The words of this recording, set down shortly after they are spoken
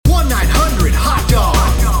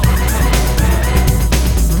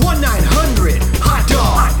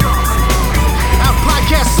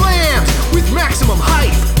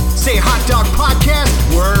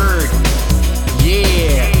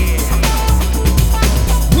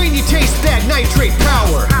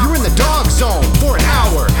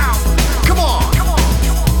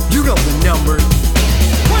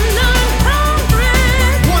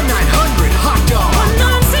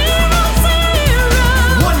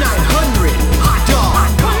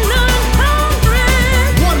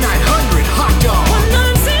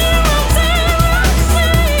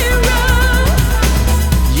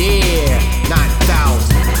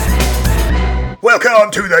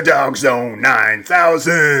Welcome to the Dog Zone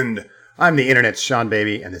 9000. I'm the internet's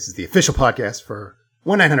Seanbaby, and this is the official podcast for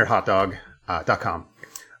 1-900hotdog.com.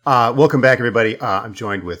 Welcome back, everybody. I'm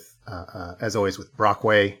joined with, as always, with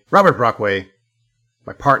Brockway, Robert Brockway,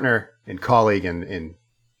 my partner and colleague in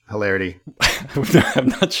hilarity. I'm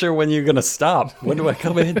not sure when you're going to stop. When do I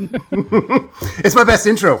come in? It's my best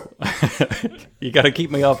intro. You got to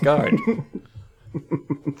keep me off guard.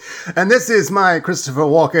 And this is my Christopher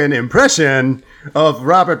Walken impression of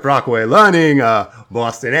Robert Brockway learning a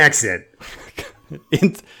Boston accent.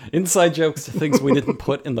 Inside jokes to things we didn't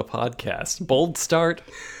put in the podcast. Bold start,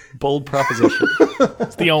 bold proposition.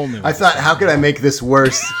 It's the only one. I thought, how could I make this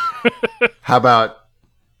worse? How about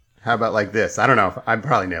like this? I don't know. I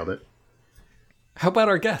probably nailed it. How about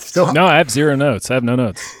our guest? No, I have zero notes. I have no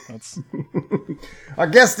notes. Our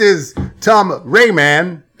guest is Tom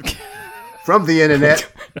Reimann from the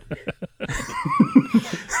internet.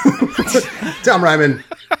 Tom Reimann,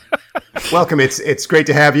 welcome. It's great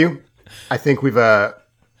to have you. I think we've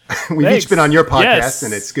each been on your podcast, yes.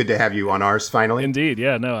 And it's good to have you on ours finally. Indeed,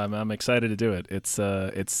 yeah. No, I'm excited to do it. It's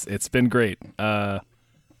been great. God,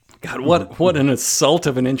 what an assault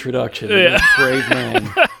of an introduction! Yeah. Brave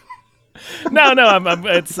man. No,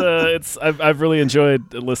 I've really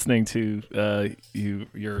enjoyed listening to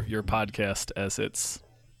your podcast as it's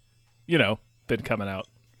been coming out.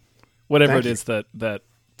 Whatever Thank it is that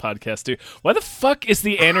podcasts do. Why the fuck is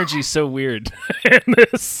the energy so weird in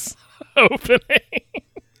this opening?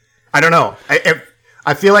 I don't know.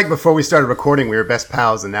 I feel like before we started recording, we were best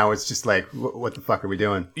pals, and now it's just like, what the fuck are we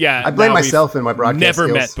doing? Yeah, I blame myself and my broadcast never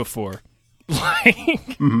skills. met before.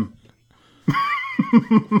 Like,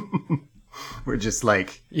 we're just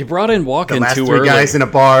like you brought in walking the last too three early. guys in a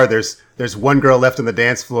bar. There's one girl left on the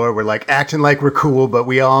dance floor. We're like acting like we're cool, but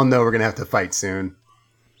we all know we're gonna have to fight soon.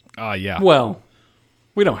 yeah. Well,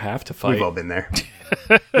 we don't have to fight. We've all been there.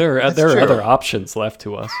 There are other options left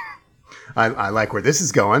to us. I like where this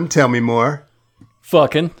is going. Tell me more.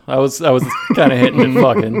 Fucking. I was kind of hitting it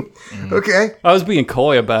fucking. Okay. I was being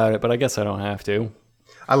coy about it, but I guess I don't have to.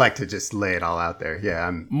 I like to just lay it all out there. Yeah,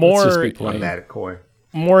 I'm bad at coy.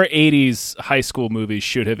 More 80s high school movies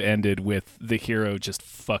should have ended with the hero just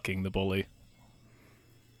fucking the bully.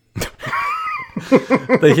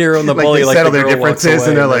 The hero and the bully they like settle the their girl differences walks away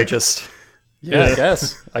and they're like just I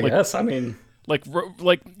guess. I mean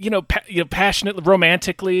passionately,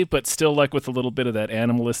 romantically, but still like with a little bit of that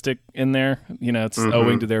animalistic in there. It's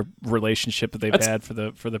owing to their relationship that they've had for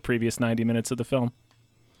the previous 90 minutes of the film.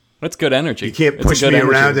 That's good energy. You can't push me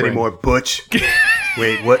around anymore, Butch.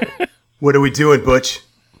 Wait, what? What are we doing, Butch?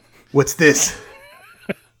 What's this?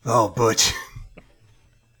 Oh, Butch.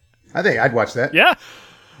 I think I'd watch that. Yeah.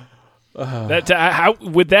 How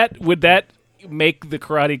would that make the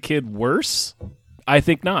Karate Kid worse? I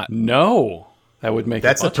think not. No, that would make.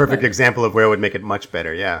 That's it a perfect example of where it would make it much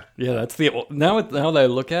better. Yeah. Yeah, that's now that I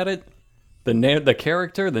look at it, the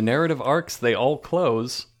character, the narrative arcs, they all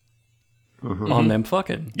close on them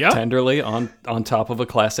fucking tenderly on top of a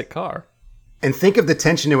classic car. And think of the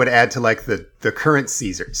tension it would add to like the current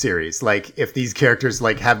Caesar series. Like if these characters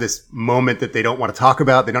like have this moment that they don't want to talk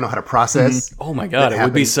about, they don't know how to process. Oh my God, it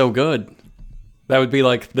would be so good. That would be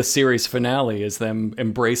like the series finale is them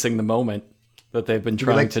embracing the moment that they've been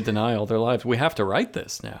trying to deny all their lives. We have to write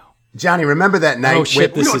this now. Johnny, remember that night? Oh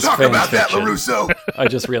shit, this is fan about fiction. That, LaRusso. I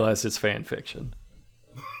just realized it's fan fiction.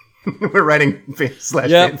 We're writing /fan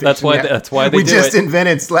fiction. That's why they we do just it.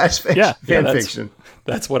 invented fan fiction.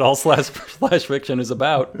 That's what all slash fiction is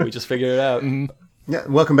about. We just figured it out. Yeah,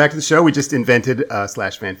 welcome back to the show. We just invented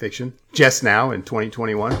 /fan fiction just now in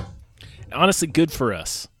 2021. Honestly, good for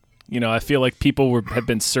us. I feel like people have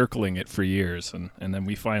been circling it for years, and then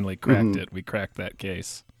we finally cracked it. We cracked that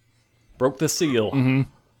case. Broke the seal.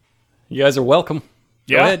 You guys are welcome.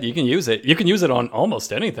 Go ahead. You can use it. You can use it on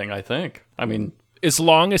almost anything, I think. I mean, as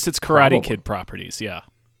long as it's Karate Kid properties, yeah.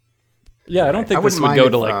 Yeah, I don't think this would go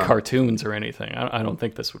to like cartoons or anything. I don't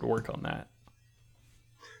think this would work on that.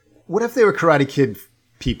 What if they were Karate Kid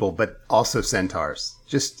people, but also centaurs?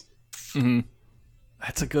 Just.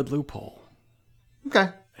 That's a good loophole. Okay.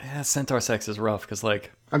 Yeah, centaur sex is rough because,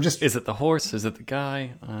 like, is it the horse? Is it the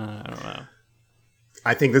guy? I don't know.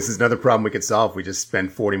 I think this is another problem we could solve. We just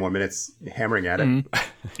spend 40 more minutes hammering at it.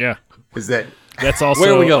 Yeah. That's also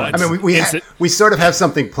where are we going? I mean, we sort of have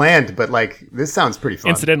something planned, but like this sounds pretty fun.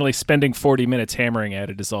 Incidentally, spending 40 minutes hammering at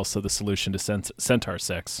it is also the solution to centaur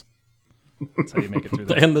sex. That's how you make it through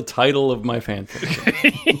that. And the title of my fanfiction. I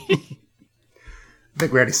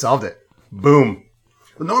think we already solved it. Boom.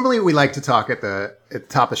 Well, normally we like to talk at the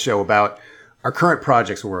top of the show about our current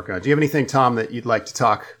projects we're working on. Do you have anything, Tom, that you'd like to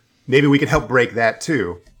talk? Maybe we could help break that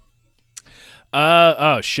too.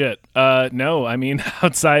 Oh shit. No, I mean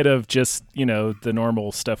outside of just, the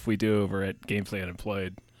normal stuff we do over at Gamefully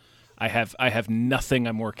Unemployed, I have nothing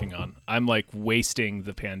I'm working on. I'm like wasting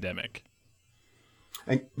the pandemic.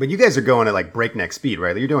 But you guys are going at like breakneck speed,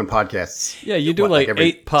 right? You're doing podcasts. Yeah, you do like every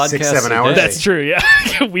 8 podcasts 6-7 hours. That's true.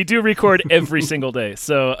 Yeah, we do record every single day.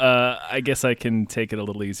 So I guess I can take it a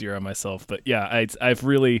little easier on myself. But yeah, I've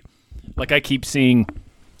really, I keep seeing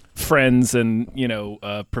friends and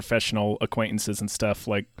professional acquaintances and stuff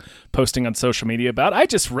like posting on social media about I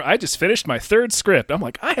just finished my 3rd script. I'm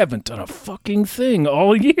like, I haven't done a fucking thing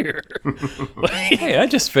all year. Hey, I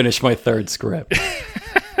just finished my 3rd script.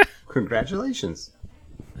 Congratulations.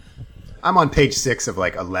 I'm on page 6 of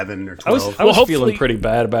like 11 or 12. I was feeling pretty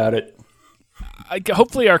bad about it.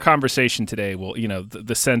 Hopefully our conversation today will,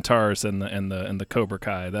 the centaurs and the Cobra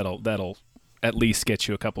Kai, that'll at least get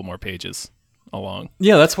you a couple more pages along.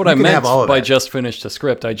 Yeah, that's what I meant by just finished a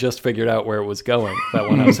script. I just figured out where it was going. That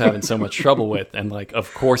one I was having so much trouble with. And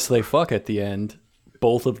of course they fuck at the end.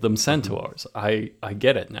 Both of them centaurs. I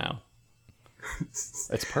get it now.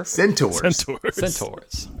 It's perfect.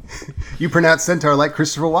 Centaurs. You pronounce centaur like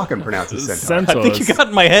Christopher Walken pronounces centaur. I think you got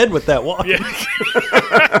in my head with that walk. Yeah.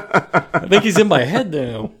 I think he's in my head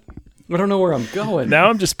now. I don't know where I'm going. Now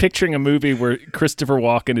I'm just picturing a movie where Christopher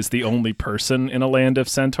Walken is the only person in a land of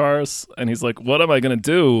centaurs, and he's like, what am I going to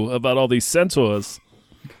do about all these centaurs?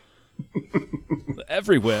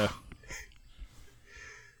 Everywhere.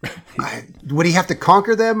 Would he have to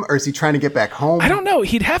conquer them, or is he trying to get back home? I don't know.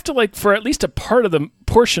 He'd have to, for at least a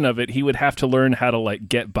portion of it, he would have to learn how to,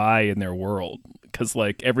 get by in their world. Because,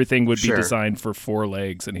 everything would be designed for 4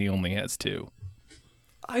 legs, and he only has 2.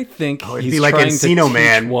 I think he's trying to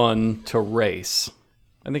teach one to race.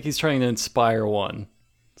 I think he's trying to inspire one.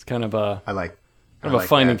 It's kind of a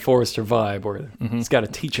Finding Forrester vibe, where he's got to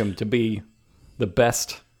teach him to be the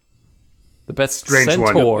best strange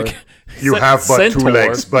centaur. One. You have but 2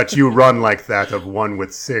 legs, but you run like that of one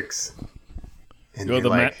with 6. And you're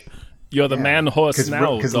the man horse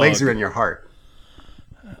now. Because legs are in your heart.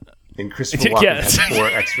 And Christopher Walken has 4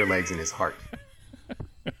 extra legs in his heart.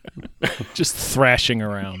 Just thrashing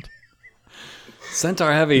around.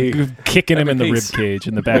 Centaur heavy. Kicking him in the rib cage,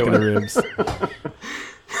 in the back of the ribs.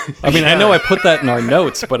 I mean, I know I put that in our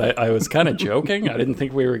notes, but I was kind of joking. I didn't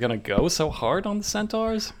think we were going to go so hard on the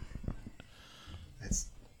centaurs. That's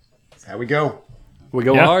how we go. We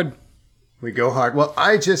go hard. We go hard. Well,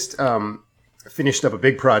 I just finished up a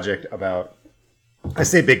big project about... I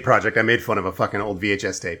say big project. I made fun of a fucking old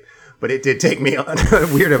VHS tape. But it did take me a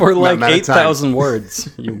weird for amount of time. 8,000 words.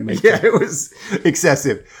 You make it was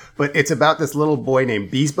excessive. But it's about this little boy named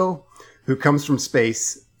Beesbo who comes from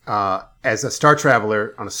space as a star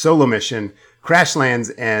traveler on a solo mission, crash lands,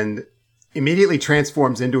 and immediately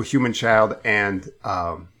transforms into a human child and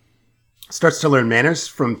starts to learn manners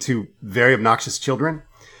from 2 very obnoxious children.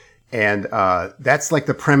 And that's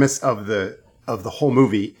the premise of the whole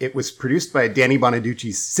movie. It was produced by Danny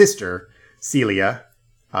Bonaducci's sister, Celia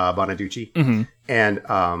Bonaducci. Mm-hmm. And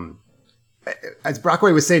as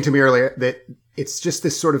Brockway was saying to me earlier, that it's just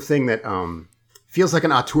this sort of thing that feels like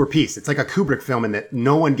an auteur piece. It's like a Kubrick film in that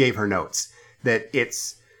no one gave her notes. That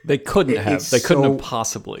they couldn't have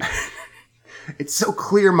possibly. It's so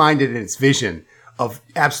clear-minded in its vision of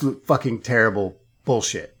absolute fucking terrible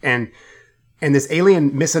bullshit. And this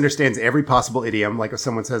alien misunderstands every possible idiom. Like if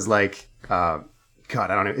someone says God, I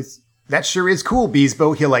don't know. That sure is cool,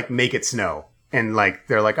 Beesbo. He'll make it snow. And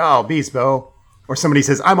they're like, oh, Beesbo. Or somebody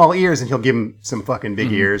says, I'm all ears, and he'll give him some fucking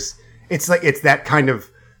big ears. It's it's that kind of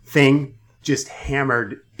thing just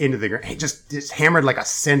hammered into the ground. Just hammered like a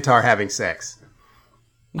centaur having sex.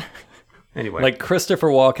 Anyway. Like Christopher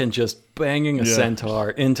Walken just banging a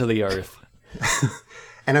centaur into the earth.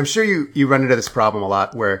 And I'm sure you run into this problem a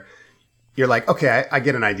lot where you're like, okay, I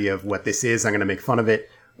get an idea of what this is. I'm going to make fun of it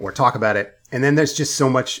or talk about it. And then there's just so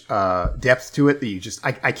much depth to it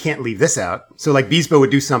that I can't leave this out. So Beesbo would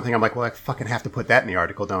do something. I'm like, well, I fucking have to put that in the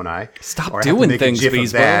article, don't I? Stop doing things,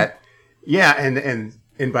 Beesbo. Yeah,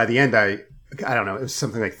 and by the end, I don't know, it was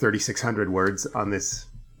something like 3,600 words on this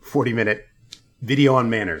 40-minute video on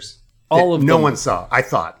manners. All of no one saw, I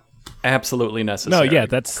thought. Absolutely necessary. No, yeah,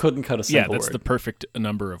 couldn't cut a single that's word. the perfect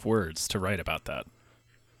number of words to write about that.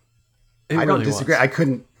 I don't disagree. I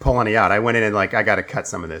couldn't pull any out. I went in and I got to cut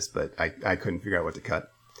some of this, but I couldn't figure out what to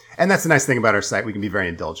cut. And that's the nice thing about our site. We can be very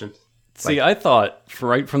indulgent. See, I thought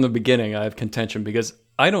right from the beginning I have contention because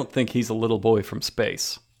I don't think he's a little boy from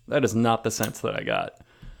space. That is not the sense that I got.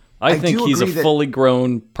 I think he's a fully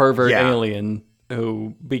grown pervert alien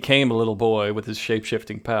who became a little boy with his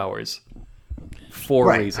shape-shifting powers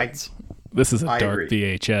for reasons. This is a dark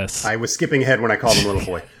VHS. I was skipping ahead when I called him little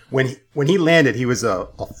boy. when he landed, he was a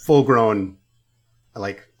full grown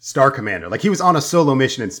like star commander. Like he was on a solo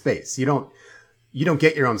mission in space. You don't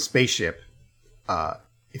get your own spaceship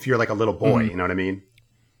if you're like a little boy. You know what I mean?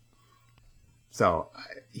 So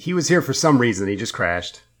he was here for some reason. He just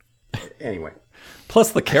crashed. Anyway.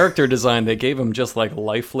 Plus the character design, they gave him just like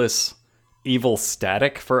lifeless, evil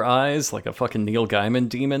static for eyes, like a fucking Neil Gaiman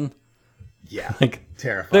demon. Yeah, like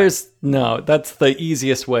terrifying. That's the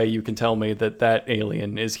easiest way you can tell me that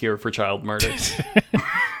alien is here for child murder.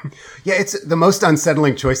 Yeah, it's the most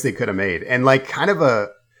unsettling choice they could have made, and like kind of a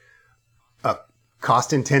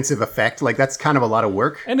cost-intensive effect. Like that's kind of a lot of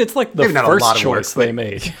work. And it's like the first choice they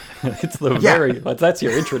made. It's that's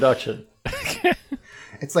your introduction.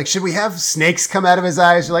 It's like, should we have snakes come out of his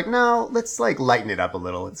eyes? You're like, no, let's like lighten it up a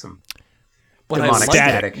little. It's some demonic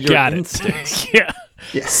static. Got it.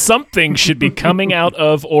 Yeah. Something should be coming out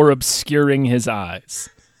of or obscuring his eyes.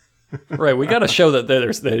 Right, we got to show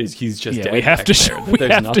that he's just dead. We have to show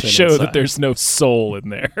that there's no soul in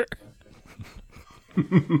there.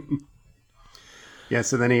 Yeah,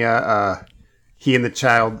 so then he and the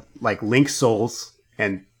child like link souls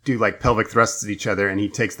and do like pelvic thrusts at each other, and he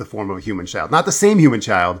takes the form of a human child. Not the same human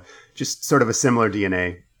child, just sort of a similar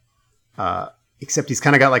DNA. Except he's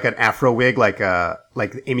kind of got like an afro wig, like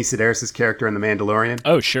Amy Sedaris' character in The Mandalorian.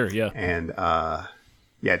 Oh, sure, yeah. And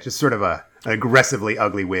just sort of an aggressively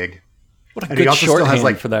ugly wig. What a good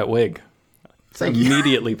shorthand for that wig. I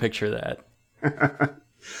immediately picture that.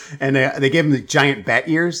 And they gave him the giant bat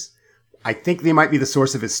ears. I think they might be the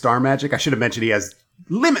source of his star magic. I should have mentioned he has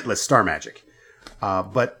limitless star magic.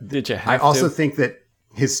 But I also think that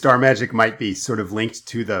his star magic might be sort of linked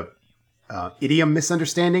to the idiom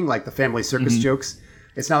misunderstanding, like the family circus jokes.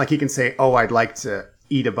 It's not like he can say, "Oh, I'd like to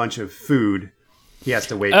eat a bunch of food." He has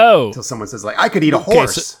to wait until someone says, "Like, I could eat a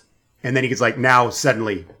horse," and then he gets like, now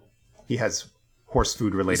suddenly he has horse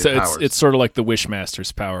food related powers. It's sort of like the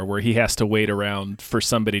Wishmaster's power, where he has to wait around for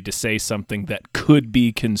somebody to say something that could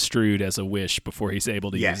be construed as a wish before he's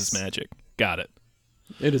able to use his magic. Got it.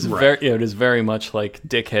 It is it is very much like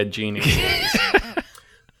Dickhead Genie.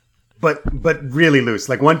 But really loose.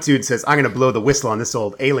 Like one dude says, "I'm going to blow the whistle on this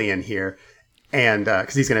old alien here," and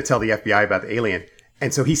because he's going to tell the FBI about the alien.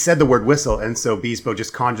 And so he said the word whistle, and so Beesbo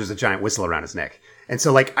just conjures a giant whistle around his neck. And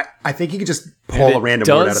so like I think he could just pull a random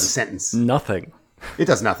word out of the sentence. Nothing. It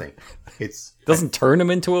does nothing. Doesn't turn him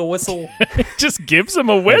into a whistle. It just gives him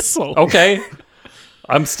a whistle. Okay.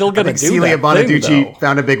 I'm still going to do Celia that Bonaducci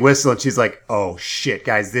found a big whistle, and she's like, "Oh shit,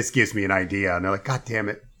 guys, this gives me an idea." And they're like, "God damn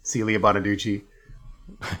it, Celia Bonaducci."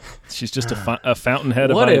 She's just a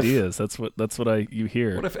fountainhead of ideas. That's what you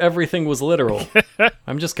hear. What if everything was literal?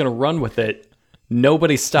 I'm just going to run with it.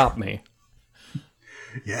 Nobody stop me.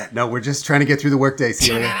 Yeah, no, we're just trying to get through the workday,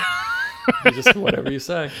 Celia. Just whatever you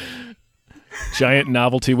say. Giant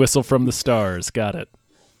novelty whistle from the stars. Got it.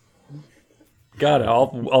 Got it.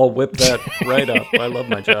 I'll whip that right up. I love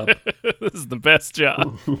my job. This is the best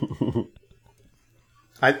job.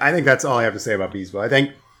 I think that's all I have to say about Beesbo. I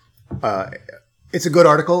think it's a good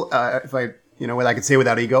article. If what I could say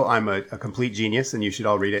without ego, I'm a complete genius, and you should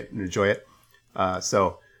all read it and enjoy it.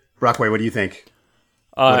 So, Brockway, what do you think?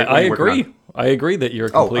 I agree. I agree that you're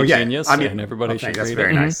a complete genius, and everybody should read it. That's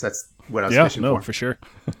very nice. That's what I was fishing for. For sure.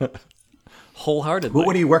 Wholeheartedly.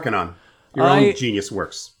 What are you working on? Your own genius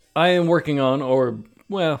works. I am working on,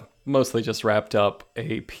 mostly just wrapped up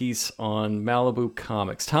a piece on Malibu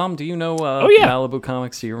Comics. Tom, do you know Malibu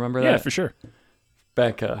Comics? Do you remember that? Yeah, for sure.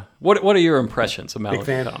 Becca, what are your impressions of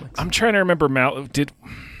Malibu Comics? I'm trying to remember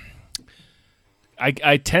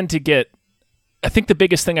I tend to get... I think the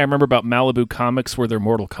biggest thing I remember about Malibu Comics were their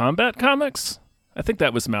Mortal Kombat comics. I think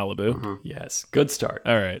that was Malibu. Mm-hmm. Yes, good start.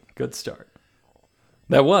 All right. Good start.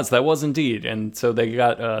 That was indeed. And so they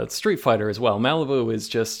got Street Fighter as well. Malibu is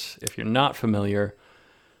just, if you're not familiar,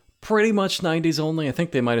 pretty much 90s only. I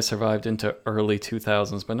think they might have survived into early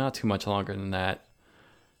 2000s, but not too much longer than that.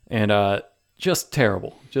 And just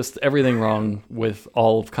terrible. Just everything wrong with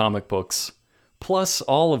all of comic books. Plus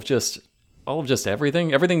all of just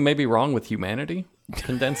everything. Everything may be wrong with humanity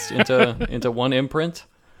condensed into one imprint.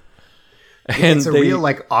 And it's a real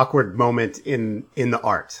like awkward moment in the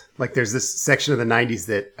art. Like there's this section of the 90s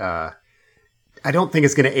that I don't think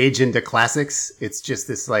it's going to age into classics. It's just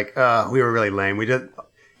this like, we were really lame. We did,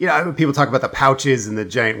 people talk about the pouches and the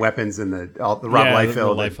giant weapons and the Rob Liefeld.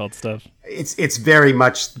 The Liefeld stuff. It's very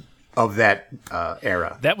much of that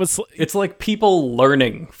era. It's like people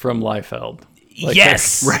learning from Liefeld. Like,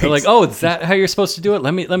 yes, right. They're like, oh, is that how you're supposed to do it?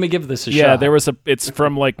 Let me give this a shot. Yeah, it's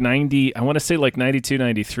from like 90. I want to say like 92,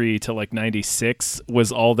 93 to like 96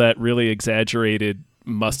 was all that really exaggerated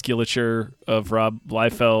musculature of Rob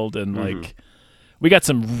Liefeld and like We got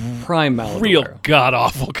some prime Malibu real era.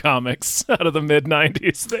 god-awful comics out of the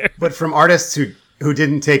mid-90s there. But from artists who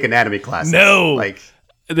didn't take anatomy classes. No. Like,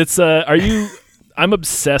 It's I'm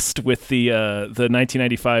obsessed with the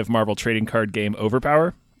 1995 Marvel trading card game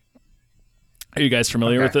Overpower. Are you guys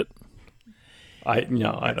familiar with it? I don't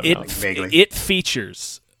know. Vaguely. It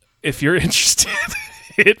features, if you're interested,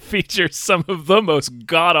 it features some of the most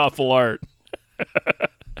god-awful art.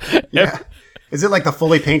 Yeah. Is it like the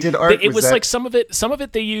fully painted art? It was like some of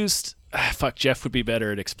it they used. Jeff would be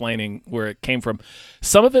better at explaining where it came from.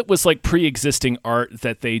 Some of it was like pre-existing art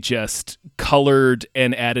that they just colored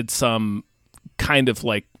and added some kind of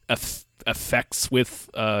like effects with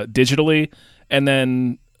digitally, and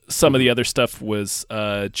then some of the other stuff was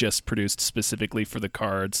just produced specifically for the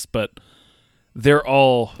cards. But they're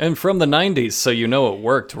all and from the 90s, so it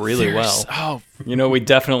worked really well. Oh, we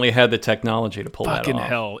definitely had the technology to pull that off. Fucking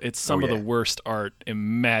hell! It's some of the worst art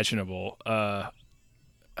imaginable. God,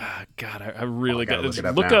 I really got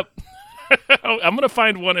to look up. I'm gonna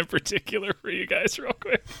find one in particular for you guys real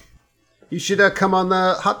quick. You should come on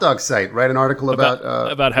the hot dog site, write an article about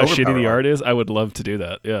how shitty the art is. I would love to do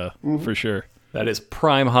that. Yeah, for sure. That is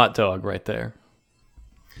prime hot dog right there.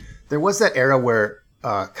 There was that era where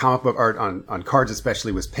comic book art on cards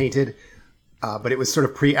especially was painted, but it was sort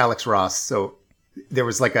of pre-Alex Ross, so there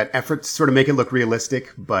was like an effort to sort of make it look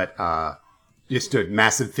realistic, but just a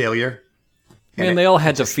massive failure. And they all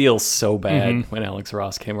had to feel so bad when Alex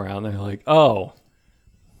Ross came around. They're like, oh,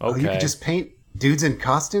 okay. You could just paint dudes in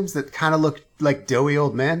costumes that kind of look like doughy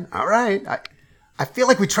old men? All right. I feel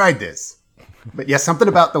like we tried this. But yeah, something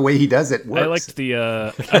about the way he does it works.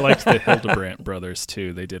 I liked the Hildebrandt brothers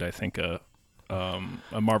too. They did, I think, a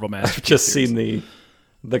Marvel Masterpiece. I've just seen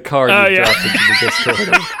the card you dropped into the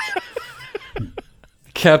Discord.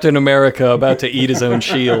 Captain America about to eat his own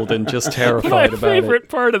shield and just terrified about it. My favorite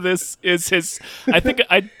part of this is his. I think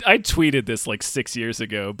I tweeted this like 6 years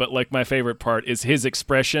ago, but like my favorite part is his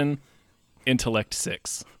expression, intellect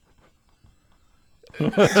 6.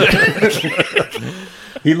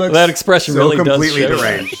 He looks that expression so really completely does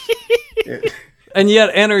deranged. And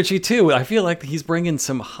yet energy too. I feel like he's bringing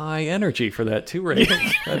some high energy for that too,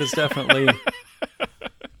 rating. That is definitely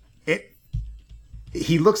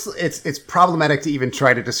He looks. It's problematic to even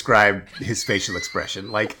try to describe his facial expression.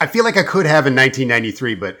 Like, I feel like I could have in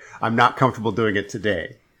 1993, but I'm not comfortable doing it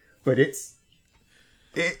today. But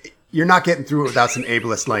you're not getting through it without some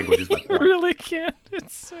ableist language. You really can't.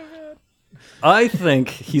 It's so bad. I think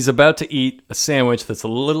he's about to eat a sandwich that's a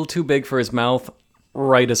little too big for his mouth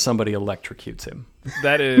right as somebody electrocutes him.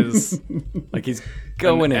 That is like he's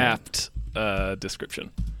going an apt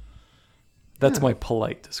description. That's my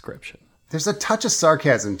polite description. There's a touch of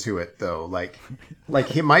sarcasm to it, though. Like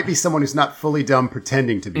he might be someone who's not fully dumb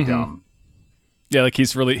pretending to be dumb. Yeah, like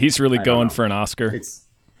he's really going for an Oscar.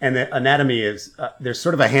 And the anatomy is, there's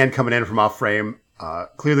sort of a hand coming in from off frame.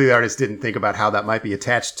 Clearly the artist didn't think about how that might be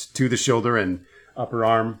attached to the shoulder and upper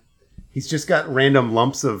arm. He's just got random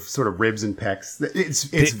lumps of sort of ribs and pecs.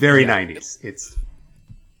 It's very 90s.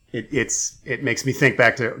 It makes me think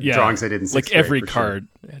back to drawings I did in sixth grade. Like every card.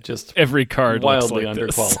 Sure. Just every card wildly looks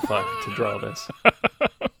like underqualified to draw this.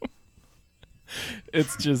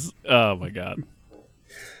 It's just, oh my God.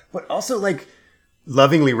 But also like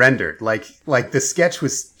lovingly rendered. Like the sketch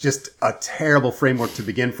was just a terrible framework to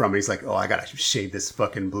begin from. And he's like, oh, I gotta shade this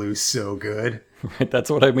fucking blue so good. Right, that's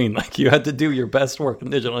what I mean. Like, you had to do your best work in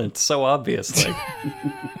digital, and it's so obvious, like,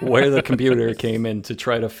 where the computer came in to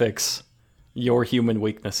try to fix your human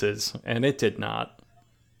weaknesses, and it did not.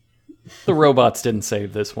 The robots didn't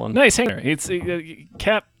save this one. Nice hanger. It's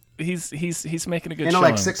Cap. He's making a good.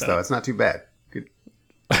 Intellect 6 though. It's not too bad. Good.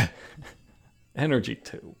 Energy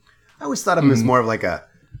 2. I always thought of him as more of like a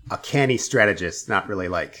canny strategist, not really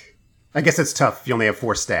like. I guess it's tough if you only have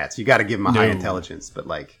 4 stats. You got to give him a high intelligence, but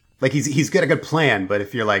like he's got a good plan. But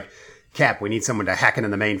if you're like, Cap, we need someone to hack into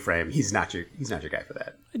the mainframe, he's not your guy for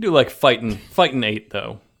that. I do like fighting 8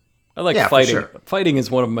 though. I like fighting. Sure. Fighting is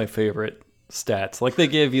one of my favorite stats. Like, they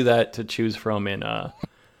give you that to choose from in oh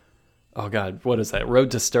God, what is that?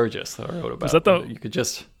 Road to Sturgis that I wrote about. Was that the? You could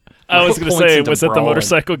just. I was going to say, was that the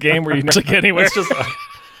motorcycle game where you never get anywhere? It's just,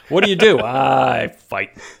 what do? I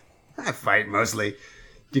fight. I fight mostly.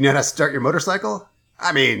 Do you know how to start your motorcycle?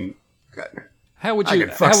 I mean, how would you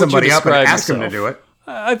fuck somebody up and ask him to do it?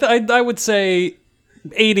 I would say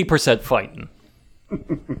 80% fighting.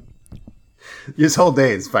 His whole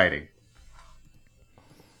day is fighting.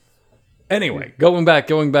 Anyway, going back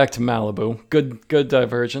to Malibu. Good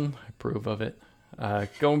diversion. I approve of it.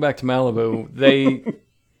 Going back to Malibu, they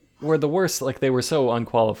were the worst. Like, they were so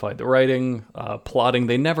unqualified. The writing, plotting,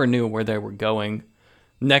 they never knew where they were going.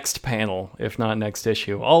 next panel, if not next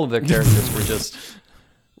issue. All of their characters were just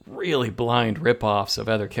really blind ripoffs of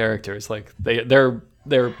other characters. Like their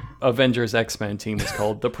Avengers X-Men team was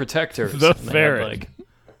called the Protectors. The Ferret. Like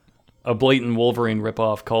a blatant Wolverine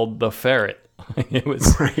ripoff called the Ferret. It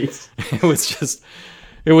was Right. It was just.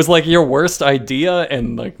 It was like your worst idea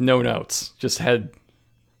and like no notes. Just had.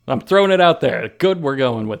 I'm throwing it out there. Good, we're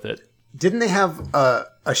going with it. Didn't they have a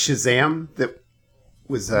Shazam that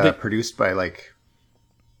was produced by like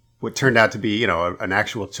what turned out to be, an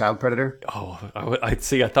actual child predator? Oh, I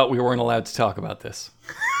see. I thought we weren't allowed to talk about this.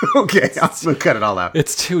 Okay, I'll cut it all out.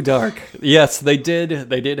 It's too dark. Yes, they did.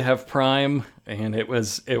 They did have Prime, and it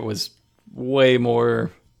was way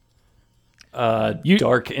more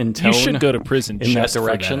dark in tone. You should go to prison in just that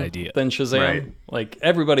direction for that idea. than Shazam. Right. Like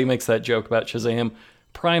everybody makes that joke about Shazam.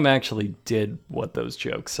 Prime actually did what those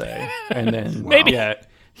jokes say, and then Maybe. yeah,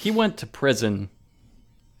 he went to prison,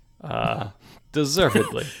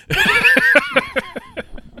 deservedly.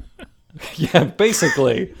 Yeah,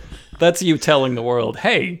 basically, that's you telling the world,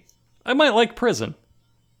 "Hey, I might like prison."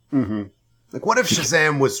 Like, what if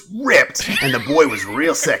Shazam was ripped and the boy was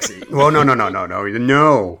real sexy? Oh,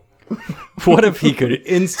 no. What if he could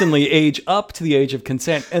instantly age up to the age of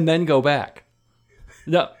consent and then go back?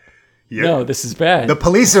 No. Yeah. No, this is bad. The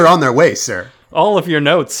police are on their way, sir. All of your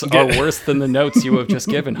notes are worse than the notes you have just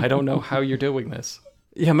given. I don't know how you're doing this.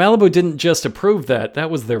 Yeah, Malibu didn't just approve that. That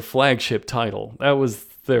was their flagship title. That was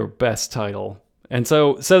their best title. And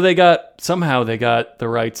so they got the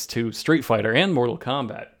rights to Street Fighter and Mortal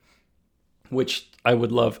Kombat, which I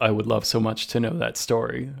would love so much to know that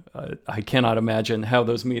story. I cannot imagine how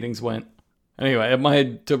those meetings went.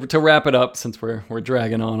 Anyway, to wrap it up, since we're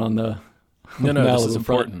dragging on the No, Malibu this is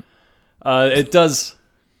important. It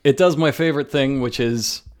does my favorite thing, which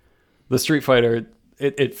is the Street Fighter.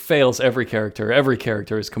 It fails every character. Every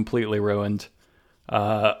character is completely ruined.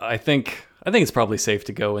 I think it's probably safe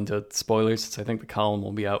to go into spoilers, since I think the column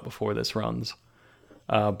will be out before this runs.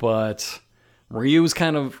 But Ryu's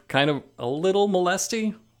kind of a little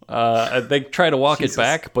molesty. They try to walk it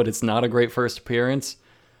back, but it's not a great first appearance.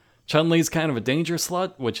 Chun-Li's kind of a danger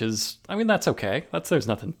slut, which is, that's okay. There's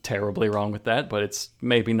nothing terribly wrong with that, but it's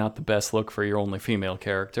maybe not the best look for your only female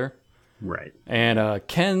character. Right. And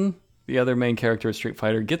Ken, the other main character of Street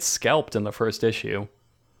Fighter, gets scalped in the first issue.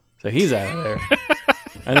 So he's out of there.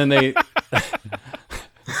 And then they...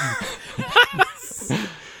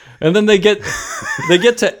 and then they get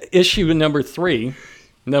to issue number three,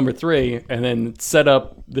 and then set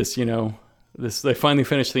up this, they finally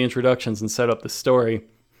finish the introductions and set up the story.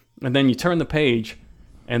 And then you turn the page,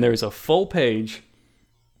 and there's a full page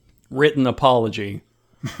written apology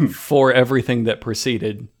for everything that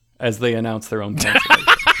preceded as they announce their own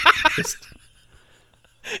cancellation.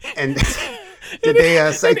 And did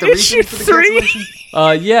they cite the reason for the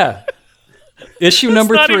cancellation? Yeah. Issue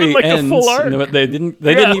number 3 ends. No, they didn't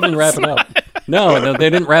even wrap it up. No,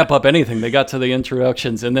 they didn't wrap up anything. They got to the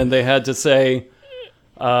introductions, and then they had to say,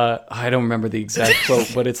 I don't remember the exact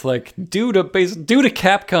quote, but it's like, due to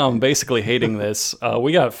Capcom basically hating this,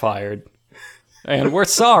 we got fired, and we're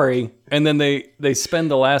sorry. And then they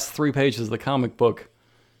spend the last 3 pages of the comic book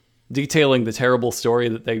detailing the terrible story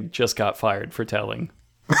that they just got fired for telling.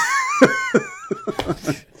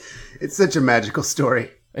 It's such a magical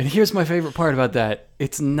story. And here's my favorite part about that.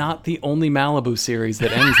 It's not the only Malibu series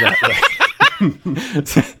that ends that way.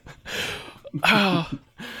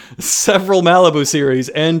 Several Malibu series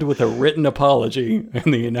end with a written apology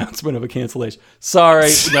and the announcement of a cancellation. Sorry,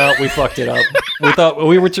 no, we fucked it up. We thought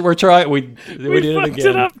we're trying. We did it again.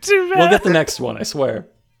 It up too bad. We'll get the next one, I swear.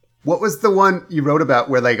 What was the one you wrote about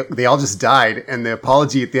where like they all just died and the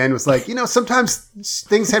apology at the end was like, sometimes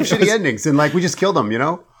things have shitty endings and like we just killed them,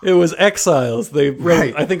 It was Exiles. They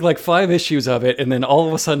wrote, I think, like 5 issues of it, and then all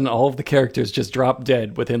of a sudden, all of the characters just drop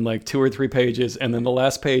dead within like 2 or 3 pages, and then the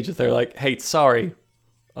last page, they're like, "Hey, sorry,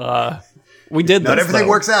 we did this." Not everything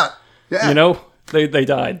works out. Yeah. They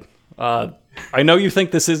died. I know you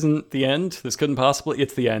think this isn't the end. This couldn't possibly.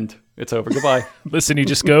 It's the end. It's over. Goodbye. Listen, you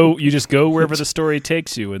just go wherever the story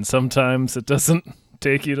takes you, and sometimes it doesn't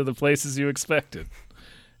take you to the places you expected.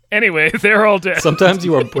 Anyway, they're all dead. Sometimes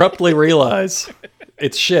you abruptly realize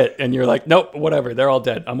it's shit, and you're like, nope, whatever. They're all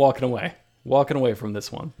dead. I'm walking away from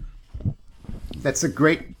this one. That's a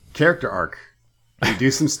great character arc. You do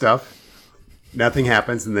some stuff, nothing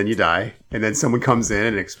happens, and then you die, and then someone comes in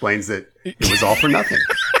and explains that it was all for nothing.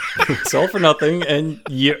 It's all for nothing, and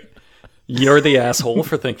you're the asshole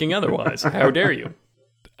for thinking otherwise. How dare you?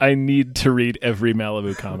 I need to read every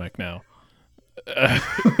Malibu comic now.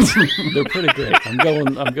 They're pretty great. I'm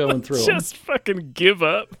going through them. Just fucking give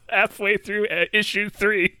up halfway through issue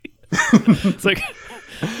 3. It's like,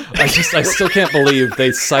 I still can't believe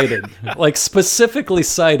they specifically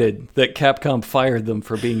cited that Capcom fired them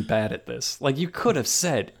for being bad at this. Like, you could have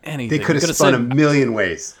said anything. They could have spun a million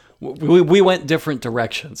ways. We went different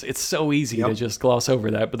directions. It's so easy to just gloss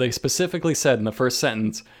over that, but they specifically said in the first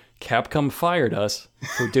sentence, Capcom fired us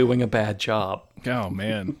for doing a bad job. Oh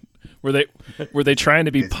man. Were they trying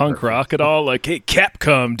to be punk rock at all? Like, hey,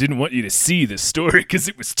 Capcom didn't want you to see this story because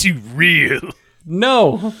it was too real.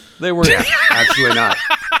 No, they were absolutely not.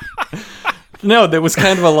 No, there was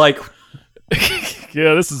kind of a like,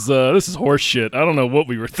 yeah, this is horse shit. I don't know what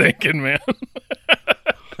we were thinking, man.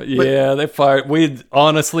 Yeah, they fired. We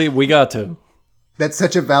got to. That's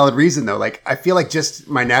such a valid reason, though. Like, I feel like just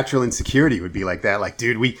my natural insecurity would be like that. Like,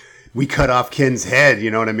 dude, we cut off Ken's head. You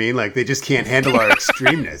know what I mean? Like, they just can't handle our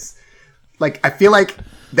extremeness. Like, I feel like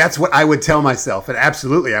that's what I would tell myself, and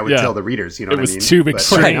absolutely, I would tell the readers. You know, what I mean? It was too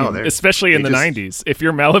extreme, especially in the '90s. If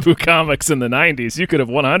you're Malibu Comics in the '90s, you could have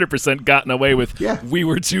 100% gotten away with. Yeah. We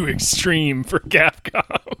were too extreme for Capcom.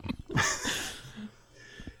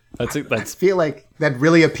 I feel like that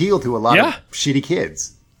really appealed to a lot of shitty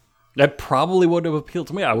kids. That probably would have appealed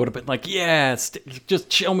to me. I would have been like,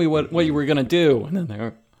 just show me what you were going to do. And then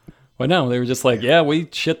they were just like, we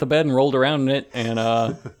shit the bed and rolled around in it, and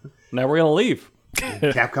now we're going to leave.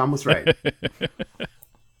 Capcom was right.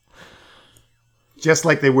 Just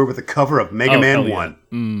like they were with the cover of Mega Man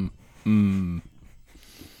 1.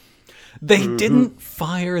 They didn't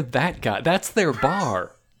fire that guy. That's their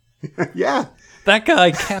bar. Yeah. That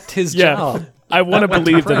guy kept his job. I want to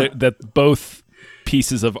believe that both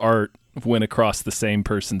pieces of art went across the same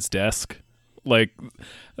person's desk. Like,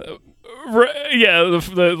 the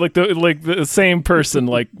same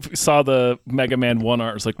person saw the Mega Man 1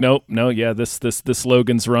 art. Was like, nope, no, yeah, this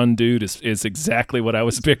Logan's Run dude is exactly what I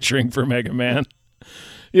was picturing for Mega Man.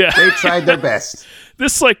 Yeah, they tried their best.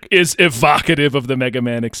 This is evocative of the Mega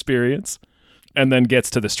Man experience, and then gets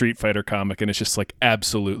to the Street Fighter comic, and it's just like,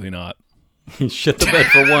 absolutely not. He shit the bed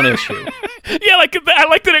for one issue. Yeah, I like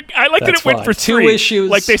that it went for 2 issues.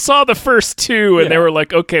 Like, they saw the first 2 and they were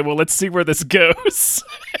like, okay, well, let's see where this goes.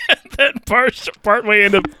 And then partway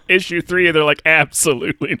into issue 3, they're like,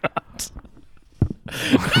 absolutely not.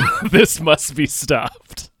 This must be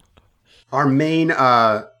stopped. Our main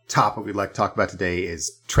topic we'd like to talk about today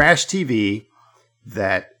is trash TV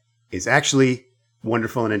that is actually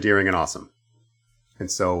wonderful and endearing and awesome. And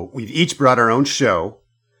so we've each brought our own show.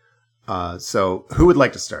 So who would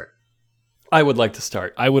like to start? I would like to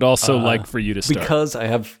start. I would also like for you to start. Because I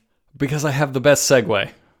have the best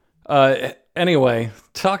segue. Anyway,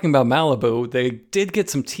 talking about Malibu, they did get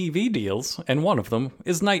some TV deals, and one of them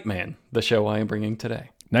is Nightman, the show I am bringing today.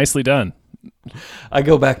 Nicely done. I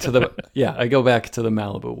go back to the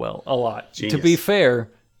Malibu well a lot. Genius. To be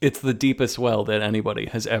fair, it's the deepest well that anybody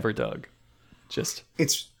has ever dug. Just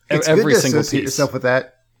it's every good to single associate piece. Yourself with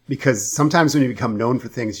that, because sometimes when you become known for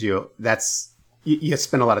things, you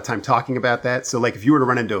spend a lot of time talking about that. So, like, if you were to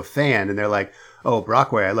run into a fan and they're like, "Oh,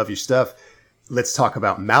 Brockway, I love your stuff. Let's talk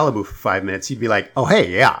about Malibu for 5 minutes," you'd be like, "Oh, hey,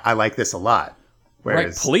 yeah, I like this a lot."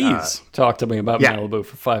 Whereas, please talk to me about Malibu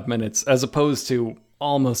for 5 minutes, as opposed to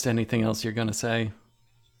almost anything else you're gonna say.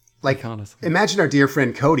 Like, honestly, imagine our dear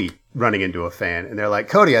friend Cody running into a fan, and they're like,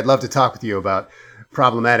 "Cody, I'd love to talk with you about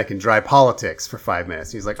problematic and dry politics for 5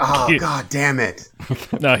 minutes." And he's like, "Oh, God damn it!"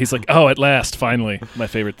 No, he's like, "Oh, at last, finally, my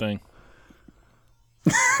favorite thing."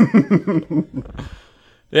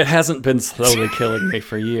 It hasn't been slowly killing me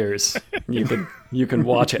for years. You can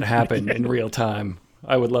watch it happen in real time.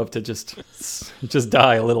 I would love to just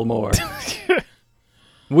die a little more.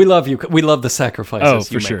 We love you. We love the sacrifices.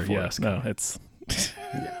 Oh, for sure. Yeah. No, it's.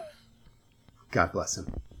 God bless him.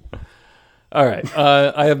 All right.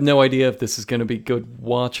 I have no idea if this is going to be good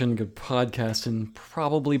watching, good podcasting,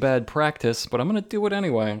 probably bad practice, but I'm going to do it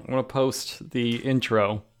anyway. I'm going to post the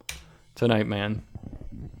intro to Nightman.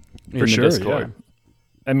 For sure, Discord. Yeah.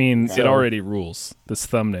 I mean, it already rules. This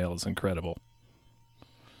thumbnail is incredible.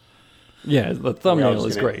 Yeah, the thumbnail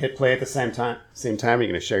is great. Hit play at the same time. Are you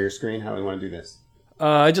going to share your screen? How do we want to do this?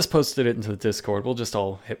 I just posted it into the Discord. We'll just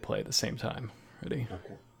all hit play at the same time. Ready?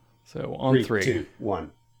 Okay. So on 3, 2,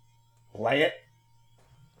 1. Play it.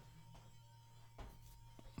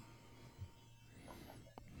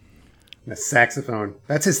 The saxophone.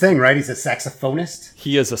 That's his thing, right? He's a saxophonist?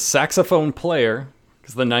 He is a saxophone player,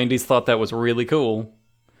 because the 90s thought that was really cool.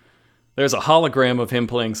 There's a hologram of him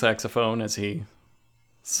playing saxophone as he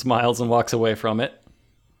smiles and walks away from it.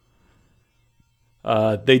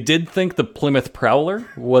 They did think the Plymouth Prowler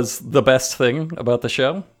was the best thing about the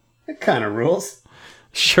show. It kind of rules.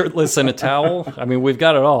 Shirtless in a towel. I mean, we've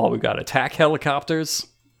got it all. We've got attack helicopters.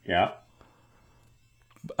 Yeah.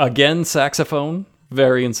 Again, saxophone.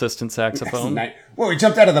 Very insistent saxophone. Whoa, he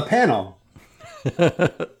jumped out of the panel.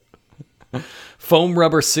 Foam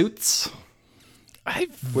rubber suits. I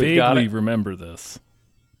vaguely remember this.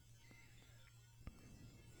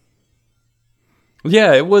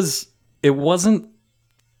 Yeah, it wasn't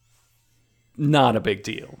not a big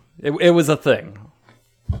deal. It was a thing.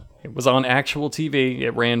 It was on actual TV.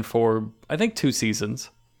 It ran for, I think, 2 seasons.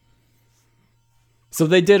 So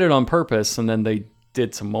they did it on purpose, and then they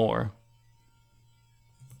did some more.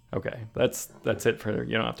 Okay, that's it for,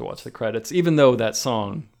 you don't have to watch the credits, even though that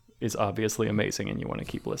song is obviously amazing and you want to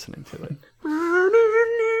keep listening to it.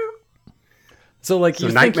 So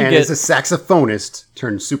Nightman is a saxophonist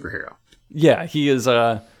turned superhero. Yeah, he is,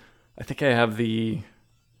 I think I have here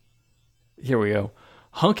we go.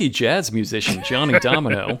 Hunky jazz musician Johnny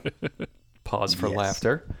Domino. Pause for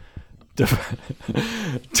laughter. Develops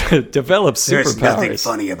superpowers. There's nothing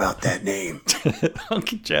funny about that name.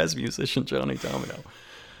 Hunky jazz musician Johnny Domino.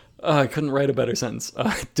 I couldn't write a better sentence.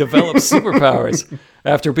 Develops superpowers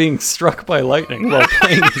after being struck by lightning while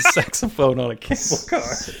playing his saxophone on a cable car.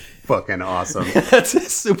 Fucking awesome. That's his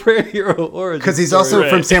superhero origin. Because he's also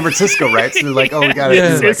from San Francisco, right? So they're like, oh, we got to do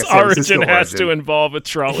like his origin has to involve a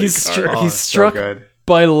trolley car. He's struck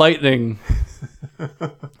by lightning.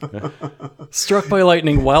 Struck by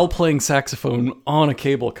lightning while playing saxophone on a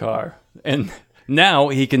cable car. And now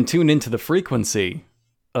he can tune into the frequency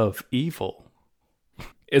of evil.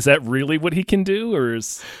 Is that really what he can do, or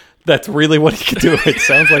is... That's really what he can do. It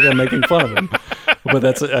sounds like I'm making fun of him. But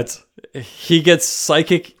that's he gets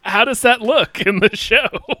psychic. How does that look in the show?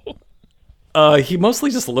 He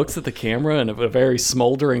mostly just looks at the camera in a very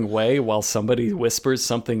smoldering way while somebody whispers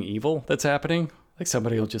something evil that's happening. Like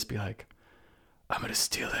somebody will just be like, I'm going to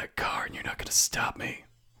steal that car and you're not going to stop me.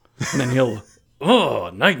 And then he'll,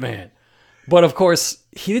 Nightman. But of course,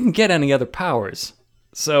 he didn't get any other powers.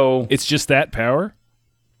 So it's just that power?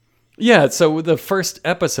 Yeah, so the first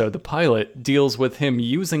episode, the pilot, deals with him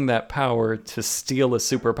using that power to steal a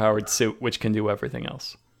superpowered suit, which can do everything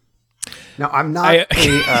else. Now, I'm not a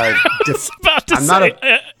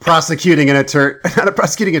prosecuting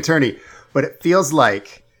attorney, but it feels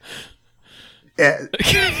like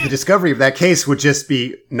the discovery of that case would just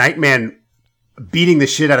be Nightman beating the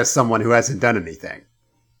shit out of someone who hasn't done anything.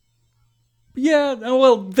 Yeah,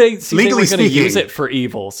 well, they were going to use it for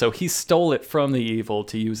evil, so he stole it from the evil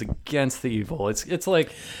to use against the evil. It's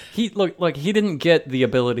like he didn't get the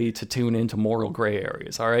ability to tune into moral gray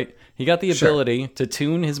areas. All right, he got the ability to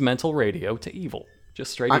tune his mental radio to evil,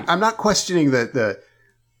 just straight. I'm not questioning the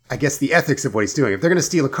ethics of what he's doing. If they're going to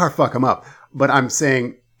steal a car, fuck him up. But I'm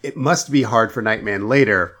saying it must be hard for Nightman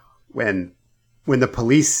later when the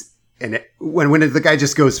police and when the guy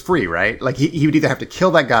just goes free, right? Like he would either have to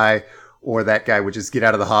kill that guy, or that guy would just get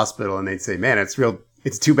out of the hospital and they'd say, man, it's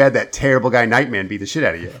too bad that terrible guy Nightman beat the shit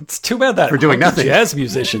out of you. It's too bad that for doing nothing. Jazz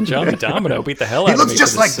musician Johnny Domino beat the hell out of me. He looks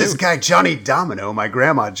just like this guy Johnny Domino my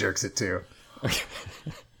grandma jerks it to.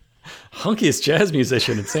 Hunkiest jazz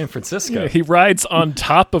musician in San Francisco. Yeah, he rides on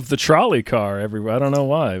top of the trolley car everywhere. I don't know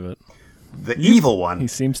why, but... The evil one. He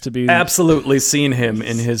seems to be... Absolutely seen him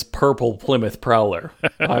in his purple Plymouth Prowler.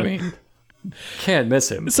 I mean, can't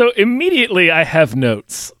miss him. So immediately I have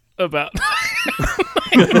notes about...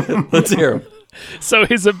 Let's hear him. So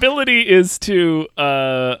his ability is to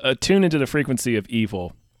tune into the frequency of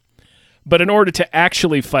evil. But in order to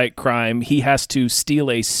actually fight crime, he has to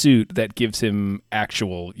steal a suit that gives him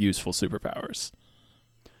actual useful superpowers.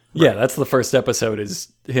 Yeah, that's the first episode,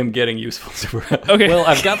 is him getting useful superpowers. Okay. Well,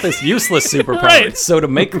 I've got this useless superpower, right. So to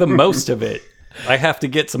make the most of it, I have to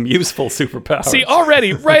get some useful superpowers. See,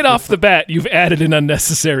 already, right off the bat, you've added an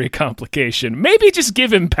unnecessary complication. Maybe just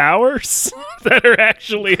give him powers that are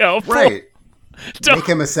actually helpful. Right. Make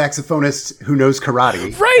him a saxophonist who knows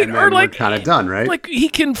karate. Right. And then we're kind of done, right? Like, he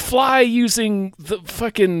can fly using the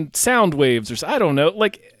fucking sound waves or I don't know.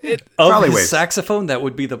 Like, of his saxophone, that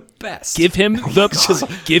would be the best. Give him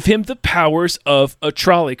the powers of a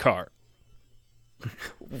trolley car.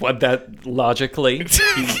 What, that logically,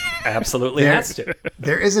 he absolutely has to.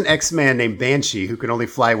 There is an X-Man named Banshee who can only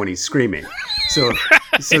fly when he's screaming. So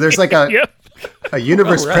there's like a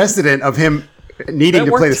universe precedent of him needing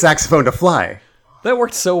to play the saxophone to fly. That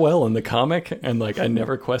worked so well in the comic, and like I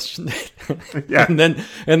never questioned it. Yeah. And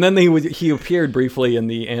then he appeared briefly in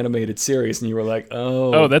the animated series, and you were like,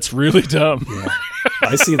 oh, that's really dumb. Yeah.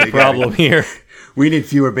 I see the problem here. We need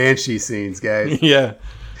fewer Banshee scenes, guys. Yeah.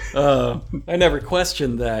 I never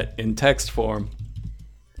questioned that in text form.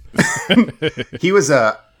 He was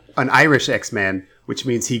an Irish X-Man, which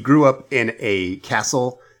means he grew up in a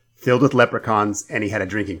castle filled with leprechauns, and he had a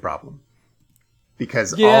drinking problem.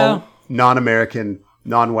 Because all non-American,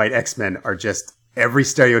 non-white X-Men are just every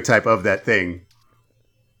stereotype of that thing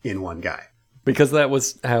in one guy. Because that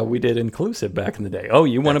was how we did inclusive back in the day. Oh,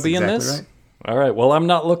 you want to be in this? Right. All right. Well, I'm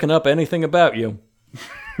not looking up anything about you.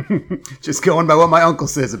 Just going by what my uncle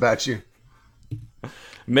says about you.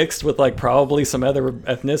 Mixed with like probably some other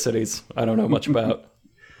ethnicities I don't know much about.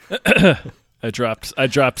 I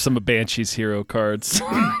dropped some of Banshee's hero cards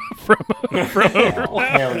from over.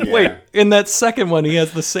 Hell yeah. Wait, in that second one, he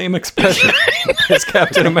has the same expression as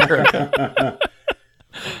Captain America.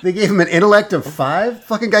 They gave him an intellect of 5?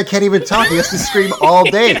 Fucking guy can't even talk. He has to scream all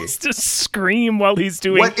day. He has to scream while he's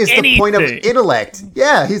doing anything. What is the point of intellect?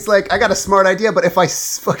 Yeah, he's like, I got a smart idea, but if I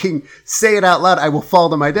fucking say it out loud, I will fall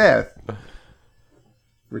to my death.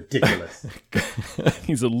 Ridiculous.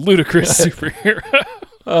 He's a ludicrous superhero.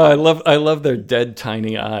 I love their dead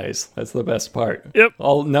tiny eyes. That's the best part. Yep.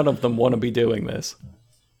 None of them want to be doing this.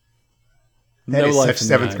 That is such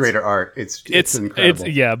 7th grader art. It's incredible.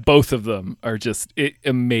 Yeah, both of them are just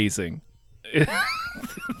amazing.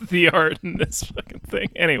 The art in this fucking thing.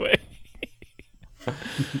 Anyway,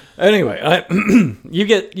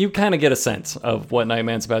 you kind of get a sense of what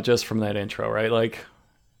Nightman's about just from that intro, right? Like,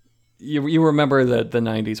 you remember that the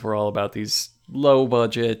 90s were all about these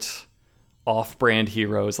low-budget, off-brand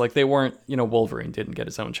heroes. Like, they weren't, Wolverine didn't get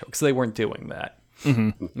his own show because they weren't doing that.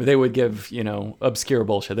 Mm-hmm. They would give, obscure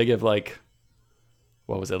bullshit. They give, like,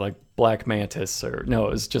 what was it, like Black Mantis, or no, it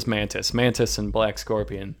was just Mantis and Black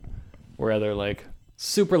Scorpion, where they're like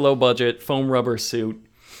super low budget, foam rubber suit,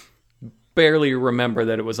 barely remember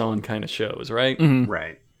that it was on kind of shows, right? Mm-hmm.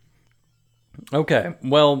 Right. Okay,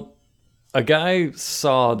 well, a guy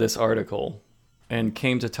saw this article and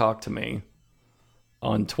came to talk to me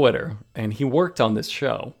on Twitter, and he worked on this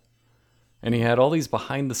show, and he had all these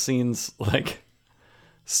behind the scenes like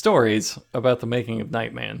stories about the making of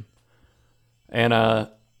Nightman. And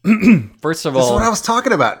first of all, that's what I was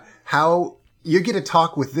talking about. How you get to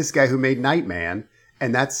talk with this guy who made Nightman,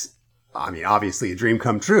 and that's, I mean, obviously a dream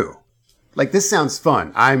come true. Like, this sounds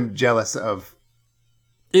fun. I'm jealous of.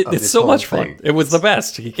 It's so much fun. It was the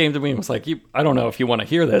best. He came to me and was like, "I don't know if you want to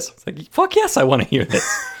hear this." It's like, "Fuck yes, I want to hear this.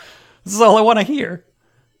 This is all I want to hear."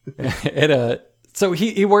 And so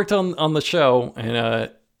he worked on the show,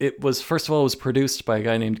 and it was, first of all, it was produced by a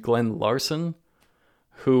guy named Glenn Larson,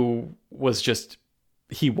 who was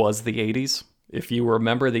he was the 80s. If you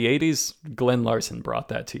remember the 80s, Glenn Larson brought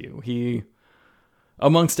that to you. He,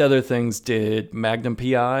 amongst other things, did Magnum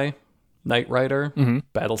P.I., Knight Rider, mm-hmm.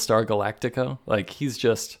 Battlestar Galactica. Like, he's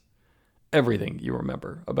just everything you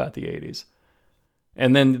remember about the 80s.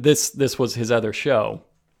 And then this was his other show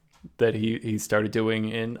that he started doing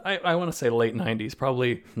in, I want to say late 90s,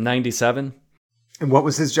 probably 97. And what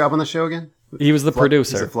was his job on the show again? He was the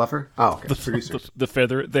producer. He's a fluffer? Oh, okay. Producer.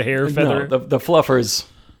 The hair feather? No, the fluffers.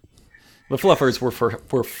 The fluffers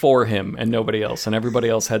were for him and nobody else, and everybody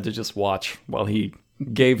else had to just watch while he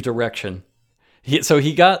gave direction.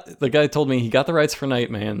 The guy told me he got the rights for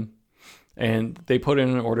Nightman, and they put in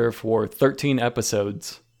an order for 13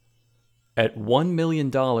 episodes at $1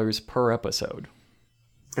 million per episode.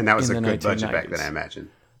 And that was a good budget back then, I imagine.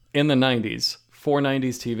 In the 90s, for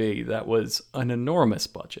 90s TV, that was an enormous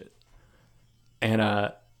budget.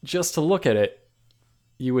 And just to look at it,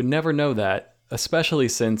 you would never know that, especially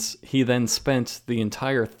since he then spent the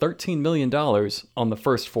entire $13 million on the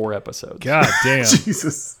first 4 episodes. God damn.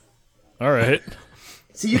 Jesus. All right.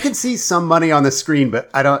 So you can see some money on the screen, but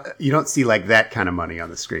you don't see like that kind of money on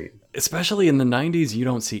the screen. Especially in the 90s, you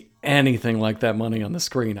don't see anything like that money on the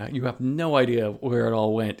screen. You have no idea where it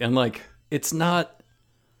all went. And like, it's not,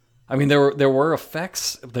 I mean, there were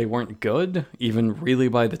effects. They weren't good, even really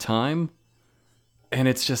by the time. And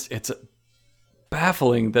it's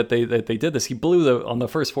baffling that they did this. He blew on the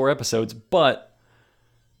first 4 episodes, but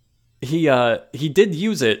he did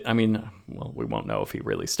use it. I mean, well, we won't know if he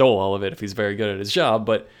really stole all of it, if he's very good at his job,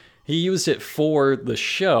 but he used it for the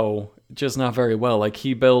show, just not very well. Like,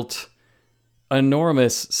 he built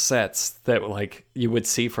enormous sets that like you would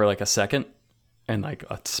see for like a second and like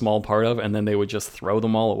a small part of, and then they would just throw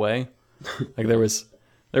them all away. Like, there was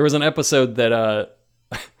an episode that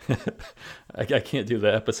I can't do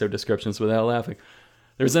the episode descriptions without laughing.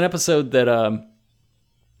 There's an episode that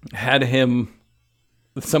had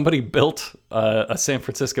somebody built a San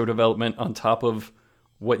Francisco development on top of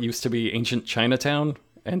what used to be ancient Chinatown,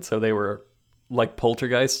 and so they were like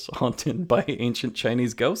poltergeists haunted by ancient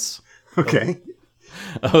Chinese ghosts. Okay.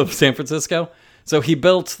 Of San Francisco. So he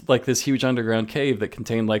built like this huge underground cave that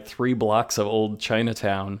contained like 3 blocks of old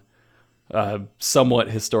Chinatown, somewhat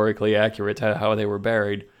historically accurate to how they were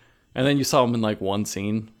buried. And then you saw them in like one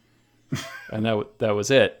scene, and that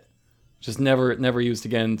was it. Just never used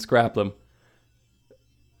again. Scrapped them.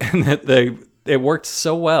 And that it worked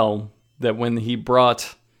so well that when he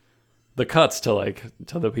brought the cuts to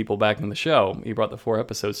the people back in the show, he brought the 4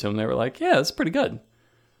 episodes to them. They were like, "Yeah, that's pretty good.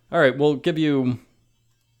 All right, we'll give you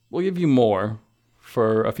more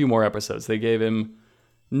for a few more episodes." They gave him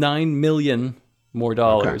 $9 million more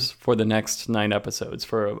dollars for the next 9 episodes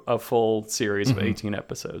for a full series of 18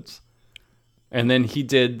 episodes. And then he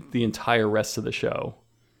did the entire rest of the show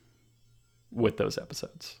with those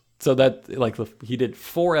episodes. So that he did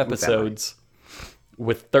 4 episodes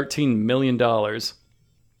with $13 million.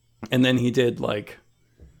 And then he did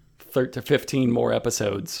 15 more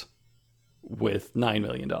episodes with $9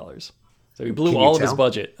 million. So he blew all of his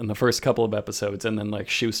budget in the first couple of episodes and then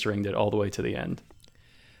shoestringed it all the way to the end.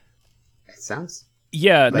 It sounds he's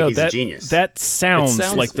a genius. That sounds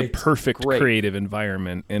like the perfect great creative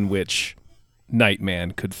environment in which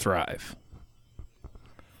Nightman could thrive.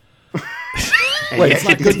 Right, it's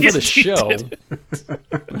not good for the show.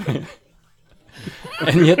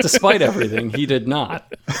 And yet, despite everything, he did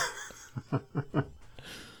not.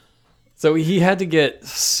 So he had to get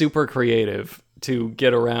super creative to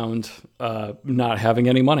get around not having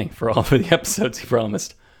any money for all of the episodes he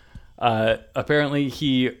promised. Apparently,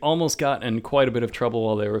 he almost got in quite a bit of trouble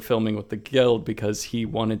while they were filming with the Guild because he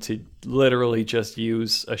wanted to literally just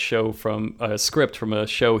use a script from a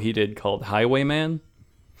show he did called Highwayman,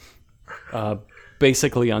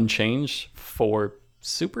 basically unchanged for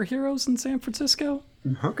superheroes in San Francisco.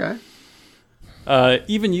 Okay.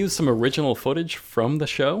 Even used some original footage from the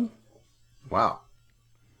show. Wow.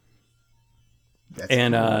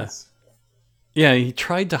 That's he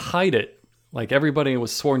tried to hide it. Everybody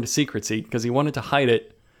was sworn to secrecy because he wanted to hide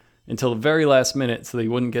it until the very last minute so that he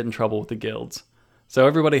wouldn't get in trouble with the guilds. So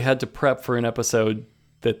everybody had to prep for an episode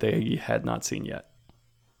that they had not seen yet.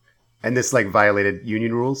 And this violated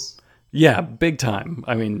union rules? Yeah, big time.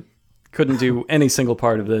 I mean, couldn't do any single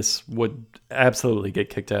part of this, would absolutely get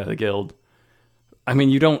kicked out of the guild. I mean,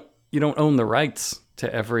 you don't own the rights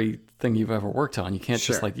to everything you've ever worked on. You can't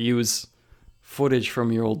just use footage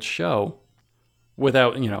from your old show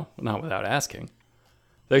without, not without asking.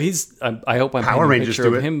 So I hope I'm Power painting a Rangers picture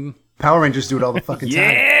do of it. him. Power Rangers do it all the fucking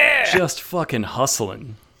time. Just fucking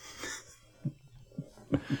hustling.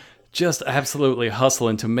 Just absolutely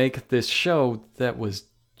hustling to make this show that was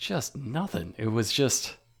just nothing. It was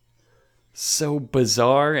just so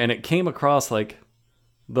bizarre, and it came across like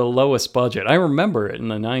the lowest budget. I remember it in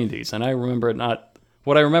the 90s, and I remember it not...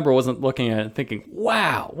 What I remember wasn't looking at it and thinking,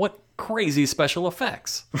 wow, what crazy special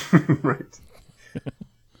effects. Right.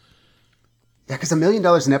 Yeah, because $1 million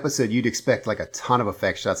an episode, you'd expect a ton of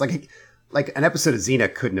effect shots. Like an episode of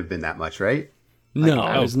Xena couldn't have been that much, right? No,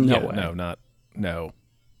 there's no way. No.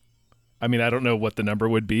 I mean, I don't know what the number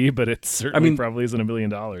would be, but it certainly probably isn't $1 million,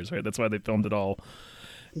 right? That's why they filmed it all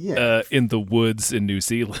in the woods in New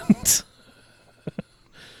Zealand.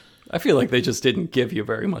 I feel like they just didn't give you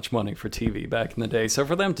very much money for TV back in the day. So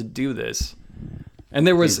for them to do this, and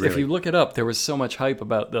there was, if you look it up, there was so much hype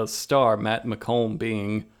about the star, Matt McComb,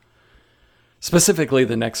 being specifically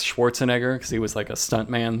the next Schwarzenegger, because he was a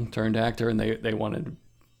stuntman turned actor, and they wanted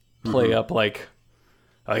to play up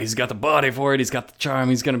he's got the body for it, he's got the charm,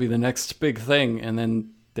 he's going to be the next big thing, and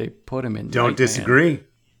then they put him in Don't Nightman. disagree.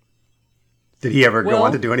 Did he ever go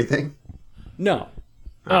on to do anything? No.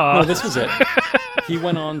 No, this was it. He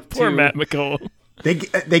went on Poor Matt McComb. They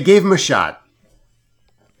gave him a shot.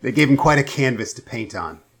 They gave him quite a canvas to paint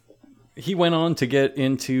on. He went on to get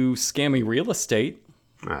into scammy real estate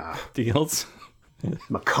deals.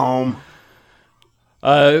 McComb.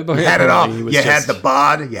 You had it all. You had the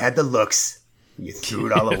bod. You had the looks. You threw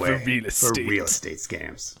it all away for real estate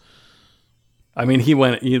scams. I mean, he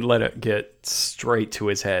let it get straight to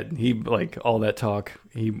his head. He all that talk.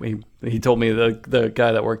 He told me, the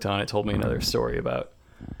guy that worked on it told me another story about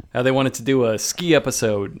how they wanted to do a ski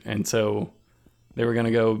episode, and so they were going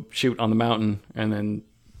to go shoot on the mountain, and then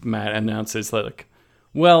Matt announces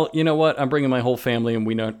well, you know what? I'm bringing my whole family, and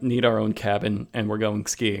we need our own cabin, and we're going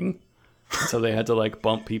skiing. And so they had to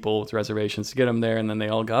bump people with reservations to get them there, and then they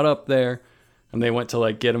all got up there, and they went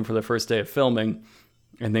to get him for the first day of filming,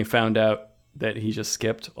 and they found out that he just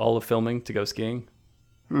skipped all of filming to go skiing.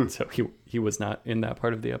 So he was not in that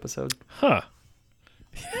part of the episode. Huh.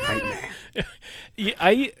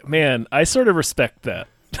 I sort of respect that.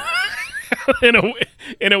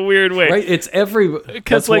 in a weird way. Right? It's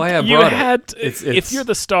because why I brought it. If you're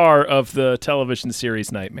the star of the television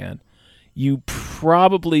series Nightman, you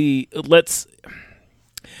probably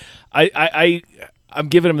I'm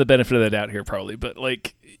giving him the benefit of the doubt here probably, but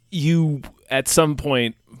you at some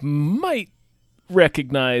point might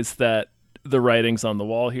recognize that the writing's on the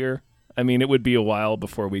wall here. I mean, it would be a while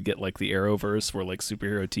before we get the Arrowverse, where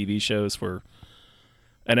superhero TV shows were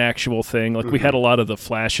an actual thing. Like we had a lot of the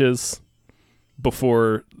Flashes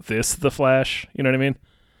before this, the Flash. You know what I mean?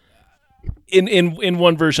 In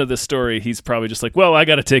one version of this story, he's probably just like, well, I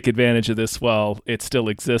got to take advantage of this while it still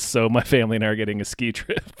exists, so my family and I are getting a ski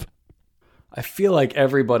trip. I feel like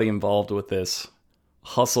everybody involved with this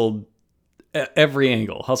hustled every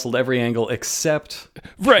angle except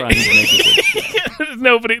trying to make a good show.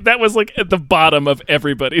 Nobody, that was like at the bottom of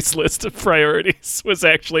everybody's list of priorities, was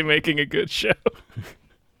actually making a good show.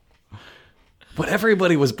 But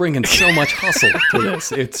everybody was bringing so much hustle to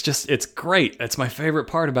this. It's great. That's my favorite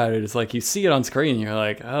part about it. It's like you see it on screen and you're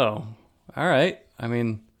like, oh, all right. I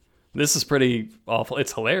mean, this is pretty awful.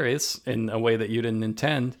 It's hilarious in a way that you didn't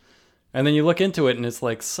intend. And then you look into it and it's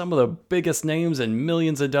like some of the biggest names and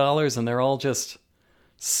millions of dollars, and they're all just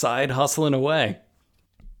side hustling away.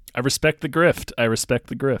 I respect the grift.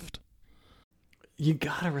 You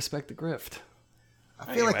gotta respect the grift.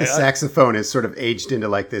 I feel like the saxophone is sort of aged into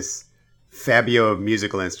like this Fabio of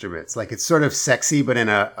musical instruments. Like it's sort of sexy, but in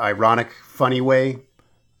a ironic, funny way.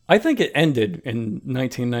 I think it ended in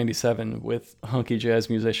 1997 with hunky jazz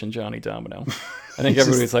musician Johnny Domino. I think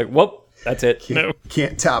everybody's like, "Whoop, that's it."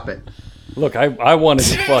 Can't top it. Look, I wanted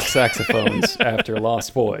to fuck saxophones after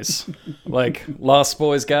Lost Boys. Like Lost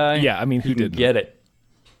Boys guy. Yeah, I mean, who didn't get it?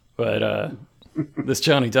 But this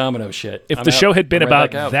Johnny Domino shit. If the show had been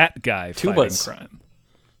about that guy fighting crime,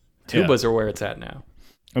 tubas are where it's at now.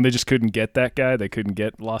 And they just couldn't get that guy. They couldn't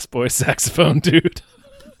get Lost Boys saxophone dude.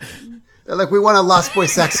 They're like, we want a Lost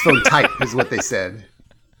Boys saxophone type, is what they said.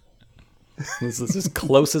 This is as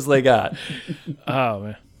close as they got. Oh,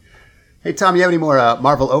 man. Hey, Tom, you have any more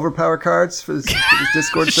Marvel Overpower cards for this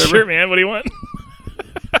Discord server? Sure, man. What do you want?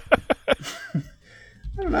 I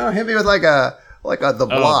don't know. Hit me with like the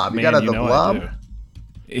Blob. You got the Blob?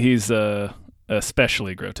 He's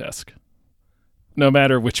especially grotesque. No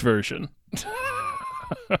matter which version.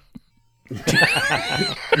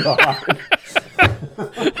 God.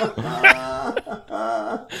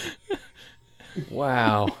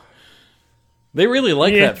 Wow. They really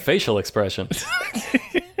like that facial expression.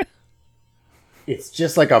 It's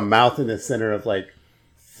just like a mouth in the center of like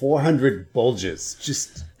 400 bulges.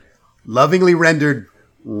 Just lovingly rendered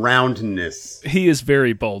roundness. He is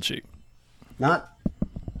very bulgy.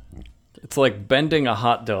 It's like bending a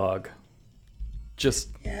hot dog. Just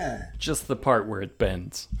the part where it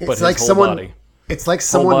bends. It's but like his whole body. It's like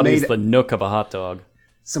someone whole body made is the nook of a hot dog.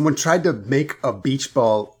 Someone tried to make a beach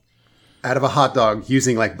ball out of a hot dog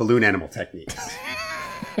using like balloon animal techniques.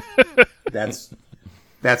 That's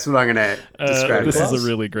what I'm gonna describe. This is a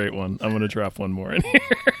really great one. I'm gonna drop one more in here.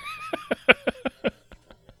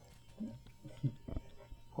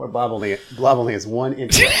 Poor Blob only has 1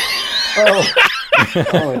 inch. Oh,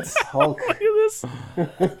 it's Hulk. Look at this.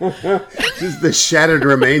 This is the shattered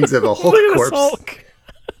remains of a Hulk corpse. Hulk.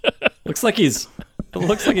 Looks like he's being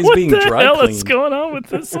dry cleaned. What the hell is going on with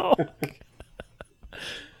this Hulk?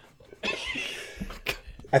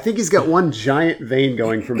 I think he's got one giant vein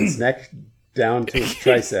going from his neck down to his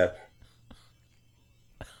tricep,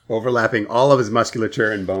 overlapping all of his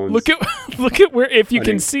musculature and bones. Look at where, if you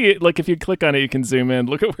can see it, like if you click on it, you can zoom in.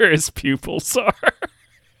 Look at where his pupils are.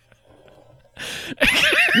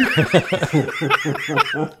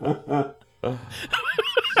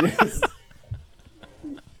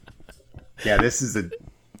 Yeah, this is a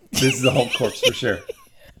Hulk corpse for sure.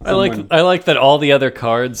 I like that all the other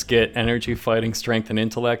cards get energy, fighting, strength, and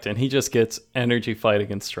intellect, and he just gets energy,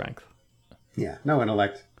 fighting, and strength. Yeah, no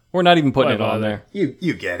intellect. We're not even putting it on there.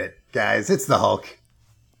 You get it, guys. It's the Hulk.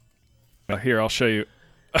 Here, I'll show you.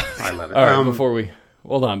 I love it. All right,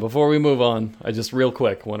 before we move on, I just real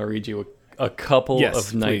quick want to read you a couple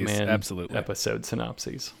of Nightman episode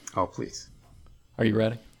synopses. Oh, please. Are you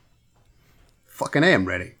ready? Fucking am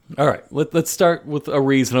ready. All right, let's start with a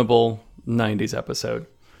reasonable 90s episode.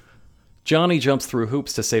 Johnny jumps through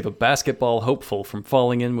hoops to save a basketball hopeful from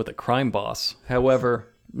falling in with a crime boss. However,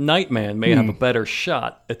 Nightman may have a better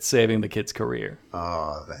shot at saving the kid's career.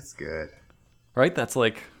 Oh, that's good. Right? That's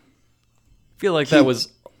like... I feel like that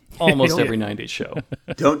was almost every 90s show.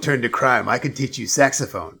 Don't turn to crime. I can teach you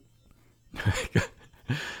saxophone.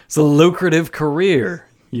 It's a lucrative career.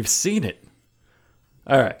 You've seen it.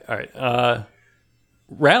 All right.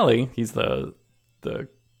 Rally, he's the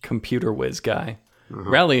computer whiz guy.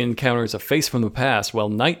 Rally encounters a face from the past while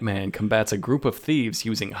Nightman combats a group of thieves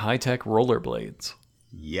using high-tech rollerblades.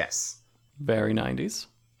 Yes. Very 90s.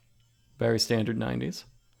 Very standard 90s.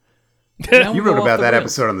 You wrote about that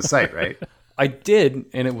episode on the site, right? I did,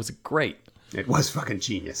 and it was great. It was fucking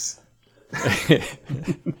genius.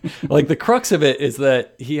 Like, the crux of it is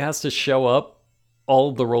that he has to show up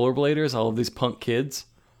all of the rollerbladers, all of these punk kids,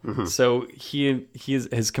 Mm-hmm. So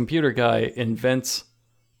his computer guy invents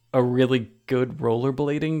a really good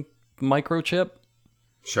rollerblading microchip.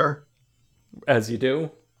 Sure. As you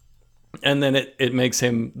do. And then it makes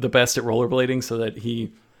him the best at rollerblading so that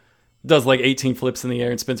he does like 18 flips in the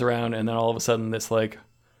air and spins around, and then all of a sudden this like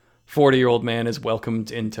 40-year-old man is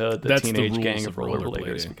welcomed into the teenage gang of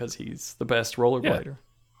rollerbladers because he's the best rollerblader.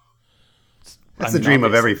 Yeah. That's the dream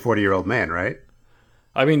of every 40-year-old man, right?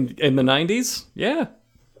 I mean, in the 90s, yeah.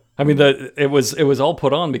 I mean, it was all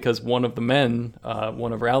put on because one of the men,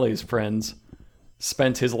 one of Rowley's friends,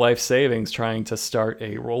 spent his life savings trying to start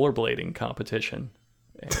a rollerblading competition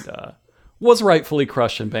and was rightfully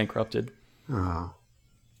crushed and bankrupted. Oh.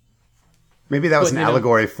 Maybe that was an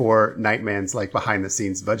allegory for Nightman's like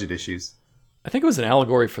behind-the-scenes budget issues. I think it was an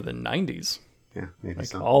allegory for the 90s. Yeah, maybe like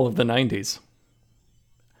so. All of the 90s.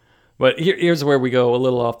 But here's where we go a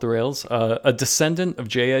little off the rails. A descendant of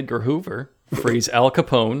J. Edgar Hoover frees Al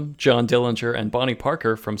Capone, John Dillinger, and Bonnie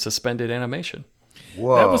Parker from suspended animation.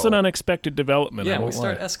 Whoa. That was an unexpected development. Yeah, we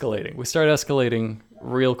start escalating. We start escalating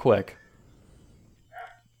real quick.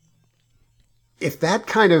 If that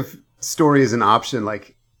kind of story is an option,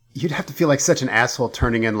 like, you'd have to feel like such an asshole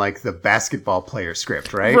turning in like the basketball player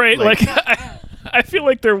script, right? Right. Like I feel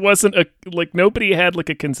like there wasn't nobody had like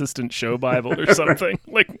a consistent show Bible or something.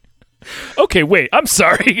 Like, okay, wait, I'm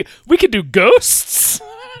sorry. We could do ghosts?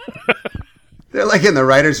 They're like in the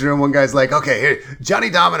writer's room. One guy's like, okay, here, Johnny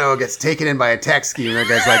Domino gets taken in by a tax scheme. Another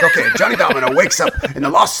guy's like, okay, Johnny Domino wakes up in the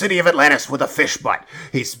lost city of Atlantis with a fish butt.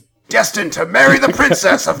 He's destined to marry the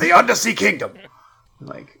princess of the Undersea Kingdom.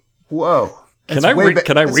 Like, whoa. Can I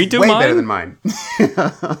redo way mine? Better than mine.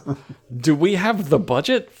 Do we have the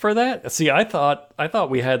budget for that? See, I thought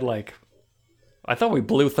we had I thought we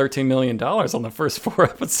blew $13 million on the first 4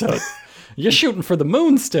 episodes. You're shooting for the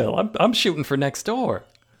moon still. I'm shooting for next door.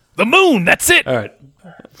 The moon, that's it. All right.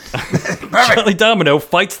 Johnny Domino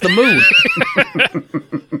fights the moon.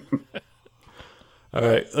 All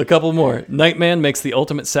right, a couple more. Nightman makes the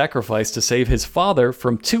ultimate sacrifice to save his father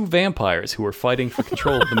from 2 vampires who were fighting for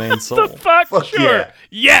control of the man's soul. The fuck? Sure. Yeah.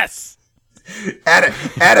 Yes. Hey,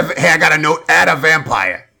 I got a note. Add a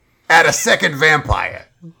vampire. Add a second vampire.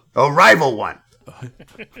 A rival one.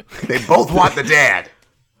 They both want the dad.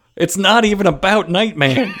 It's not even about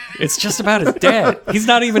Nightman. It's just about his dad. He's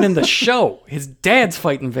not even in the show. His dad's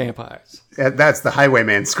fighting vampires. That's the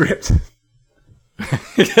Highwayman script.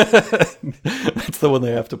 That's the one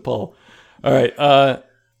they have to pull. All right.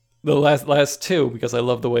 The last 2, because I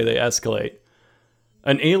love the way they escalate.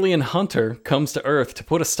 An alien hunter comes to Earth to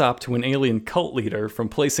put a stop to an alien cult leader from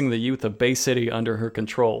placing the youth of Bay City under her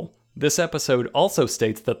control. This episode also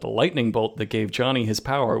states that the lightning bolt that gave Johnny his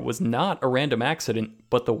power was not a random accident,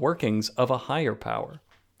 but the workings of a higher power.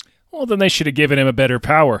 Well, then they should have given him a better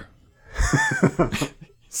power.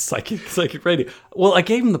 Psychic radio. Well, I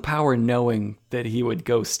gave him the power knowing that he would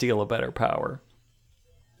go steal a better power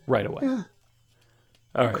right away. Yeah.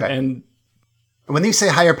 All right. Okay. And when you say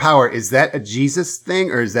higher power, is that a Jesus thing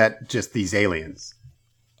or is that just these aliens?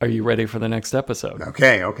 are you ready for the next episode?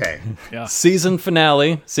 Okay. Yeah. Season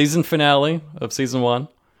finale of season 1.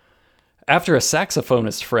 After a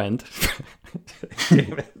saxophonist friend,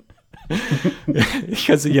 damn it.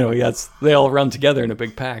 Because, they all run together in a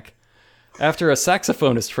big pack. After a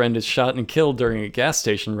saxophonist friend is shot and killed during a gas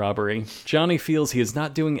station robbery, Johnny feels he is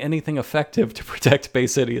not doing anything effective to protect Bay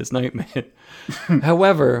City as Nightman.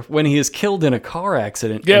 However, when he is killed in a car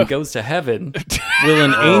accident and goes to heaven,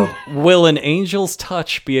 will an angel's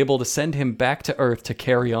touch be able to send him back to Earth to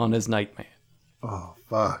carry on as Nightman? Oh,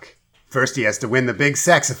 fuck. First he has to win the big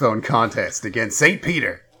saxophone contest against St.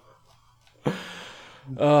 Peter.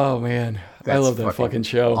 Oh, man. I love that fucking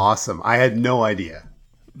show. Awesome. I had no idea.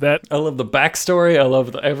 I love the backstory. I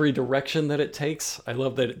love every direction that it takes. I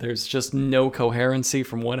love that there's just no coherency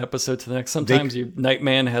from one episode to the next. Sometimes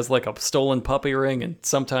Nightman has like a stolen puppy ring, and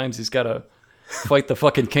sometimes he's got to fight the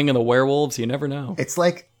fucking king of the werewolves. You never know. It's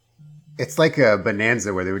like a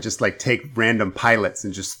Bonanza where they would just like take random pilots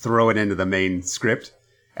and just throw it into the main script.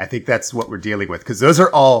 I think that's what we're dealing with because those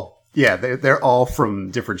are all, they're all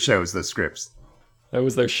from different shows. Those scripts. That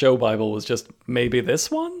was their show Bible. Was just maybe this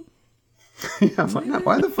one. Yeah, why not?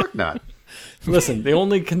 Why the fuck not? Listen, the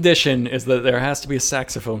only condition is that there has to be a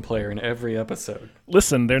saxophone player in every episode.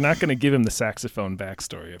 Listen, they're not going to give him the saxophone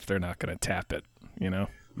backstory if they're not going to tap it.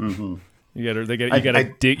 Mm-hmm. You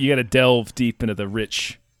got to delve deep into the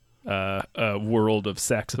rich world of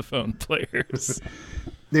saxophone players.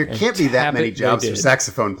 There can't be that many jobs for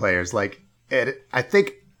saxophone players. I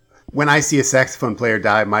think when I see a saxophone player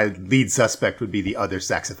die, my lead suspect would be the other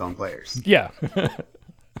saxophone players. Yeah.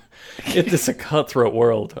 It's a cutthroat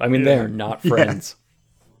world. I mean, they're not friends.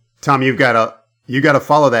 Tom, you gotta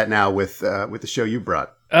follow that now with the show you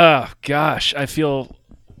brought. Oh gosh, I feel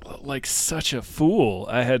like such a fool.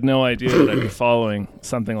 I had no idea that I'd be following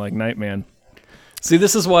something like Nightman. See,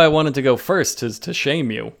 this is why I wanted to go first, is to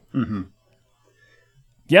shame you. Mm-hmm.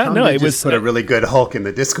 Yeah, Tom no, did it was put a really good Hulk in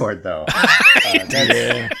the Discord though.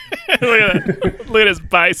 Yeah. Look at his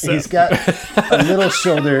bicep. He's got a little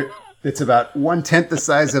shoulder that's about 1/10 the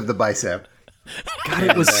size of the bicep. God,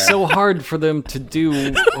 it was so hard for them to do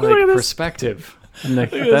like perspective. And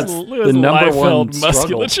that's the number one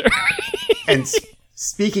musculature. And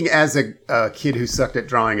speaking as a kid who sucked at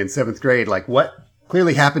drawing in 7th grade, like what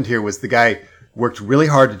clearly happened here was the guy worked really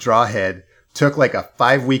hard to draw a head, took like a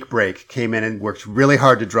 5-week break, came in and worked really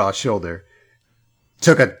hard to draw a shoulder,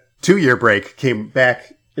 took a 2-year break, came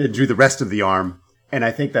back and drew the rest of the arm. And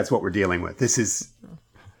I think that's what we're dealing with. This is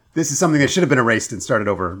something that should have been erased and started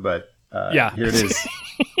over, but here it is.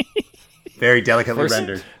 Very delicately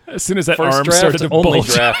rendered. As soon as that first arm draft, started to only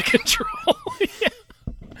bulge out of draft. control.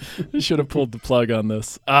 I should have pulled the plug on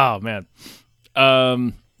this. Oh, man.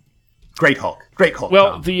 Great Hulk. Great Hulk,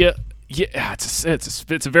 well, Tom.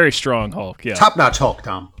 it's a very strong Hulk, yeah. Top-notch Hulk,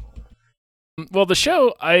 Tom. Well, the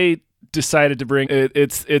show I decided to bring,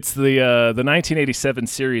 it's the 1987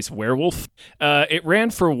 series Werewolf. It ran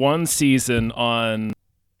for one season on,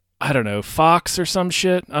 I don't know, Fox or some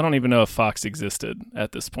shit. I don't even know if Fox existed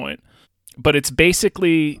at this point. But it's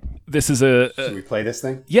basically, this is Should we play this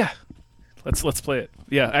thing? Yeah. Let's play it.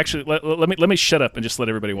 Yeah, actually, let me shut up and just let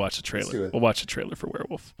everybody watch the trailer. Let's do it. We'll watch the trailer for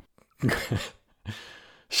Werewolf.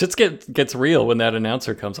 Shit gets real when that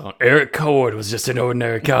announcer comes on. Eric Cord was just an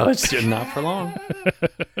ordinary college student, not for long.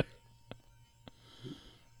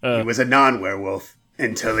 He was a non-werewolf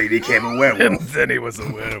until he became a werewolf. And then he was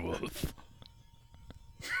a werewolf.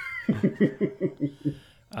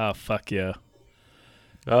 Oh, fuck yeah.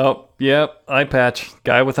 Oh, yep, eye patch.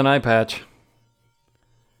 Guy with an eye patch.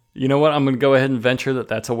 You know what? I'm going to go ahead and venture that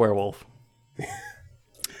that's a werewolf.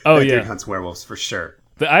 Oh, that yeah. dude hunts werewolves for sure.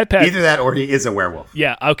 The eye patch. Either that or he is a werewolf.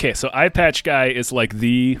 Yeah, okay, so eye patch guy is like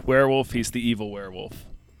the werewolf. He's the evil werewolf.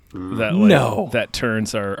 That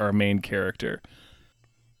turns our main character.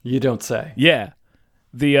 You don't say. Yeah.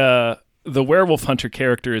 The werewolf hunter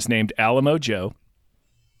character is named Alamo Joe.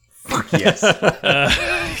 Fuck yes.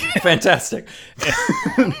 Fantastic.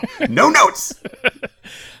 No notes.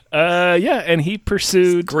 Yeah, and he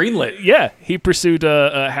pursued greenlit. Yeah, he pursued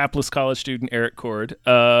a hapless college student, Eric Cord,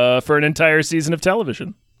 for an entire season of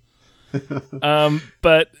television.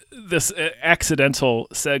 But this accidental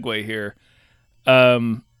segue here,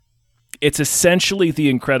 it's essentially the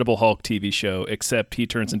Incredible Hulk TV show, except he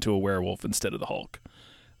turns into a werewolf instead of the Hulk.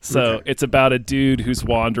 So It's about a dude who's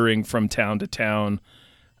wandering from town to town,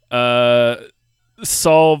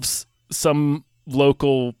 solves some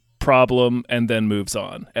local problem, and then moves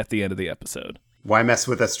on at the end of the episode. Why mess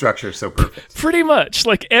with a structure so perfect? Pretty much.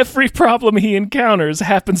 Like, every problem he encounters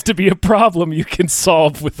happens to be a problem you can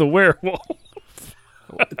solve with the werewolf.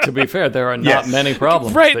 To be fair, there are not many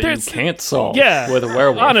problems that you can't solve with a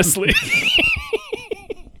werewolf. Honestly.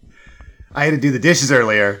 I had to do the dishes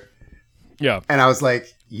earlier. Yeah. And I was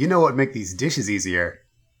like, you know what would make these dishes easier?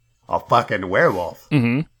 A fucking werewolf.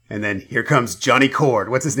 Mm-hmm. And then here comes Johnny Cord.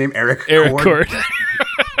 What's his name? Eric Cord.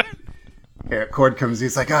 Eric Cord comes.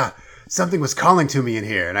 He's like, something was calling to me in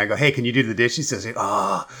here. And I go, hey, can you do the dish? He says,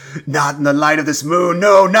 not in the light of this moon.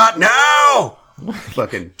 No, not now.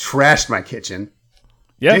 Fucking trashed my kitchen.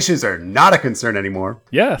 Yeah. Dishes are not a concern anymore.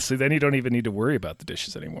 Yeah, so then you don't even need to worry about the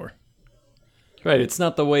dishes anymore. Right, it's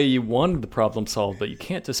not the way you wanted the problem solved, but you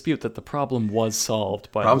can't dispute that the problem was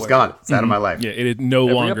solved. Problem's gone. It's out of my life. Yeah, it no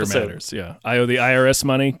longer matters. Yeah, I owe the IRS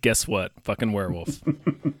money. Guess what? Fucking werewolf.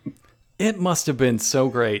 It must have been so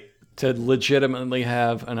great to legitimately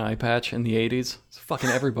have an eye patch in the 80s. Fucking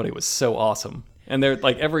everybody was so awesome. And they're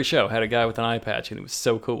like, every show had a guy with an eye patch, and it was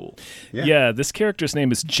so cool. Yeah, this character's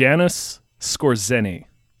name is Janus Scorzeni.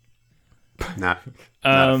 Not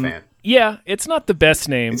a fan. Yeah, it's not the best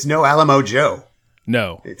name. It's no Alamo Joe.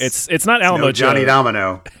 No, it's not Alamo no Joe. Johnny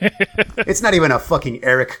Domino. It's not even a fucking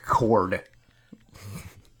Eric Cord.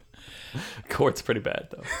 Cord's pretty bad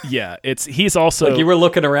though. Yeah, he's also like you were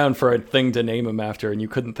looking around for a thing to name him after, and you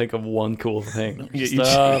couldn't think of one cool thing.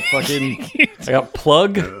 Fucking. I got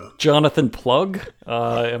Plug, Jonathan Plug.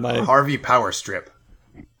 Harvey Power Strip?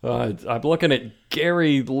 I'm looking at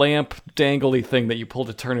Gary Lamp dangly thing that you pull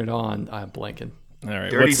to turn it on. I'm blanking. All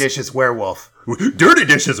right, Dirty Dishes Werewolf. Dirty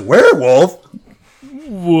Dishes Werewolf.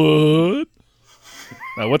 What?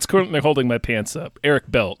 Now, what's currently holding my pants up? Eric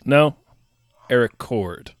Belt. No. Eric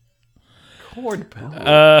Cord. Cord belt.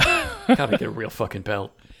 Gotta get a real fucking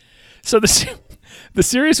belt. So the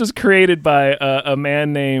series was created by a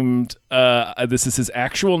man named, this is his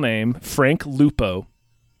actual name, Frank Lupo.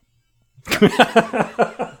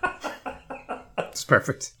 It's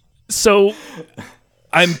perfect. So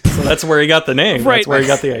so that's where he got the name. Right. That's where he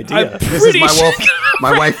got the idea. This is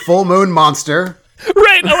my wife, Full Moon Monster.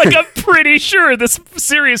 Right, like I'm pretty sure this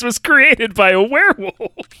series was created by a werewolf.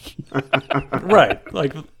 Right,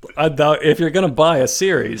 like if you're gonna buy a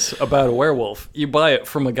series about a werewolf, you buy it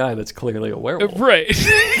from a guy that's clearly a werewolf. Right.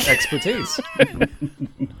 Expertise.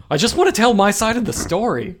 I just want to tell my side of the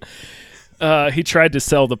story. He tried to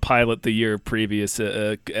sell the pilot the year previous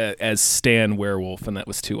as Stan Werewolf, and that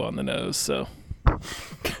was too on the nose, so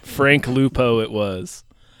Frank Lupo it was.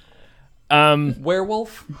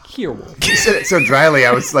 Werewolf, Herewolf. You said it so dryly,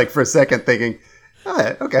 I was like, for a second thinking,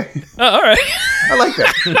 oh, okay. All right. I like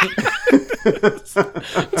that.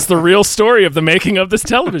 It's the real story of the making of this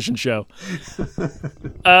television show.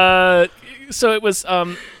 So it was,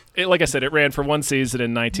 like I said, it ran for one season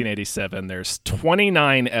in 1987. There's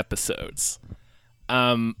 29 episodes.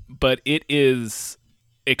 But it is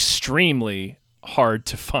extremely hard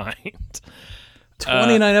to find.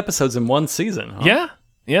 29 episodes in one season, huh?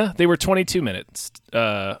 Yeah, they were 22 minutes,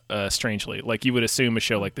 strangely. Like, you would assume a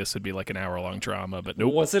show like this would be like an hour-long drama, but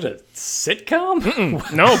nope. Was it a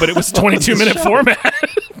sitcom? No, but it was 22-minute format.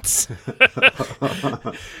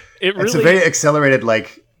 It's a very accelerated,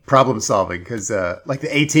 like, problem solving, because, like,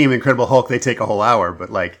 the A-Team, Incredible Hulk, they take a whole hour,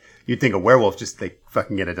 but, like, you'd think a werewolf, just, they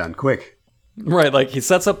fucking get it done quick. Right, like he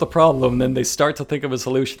sets up the problem, then they start to think of a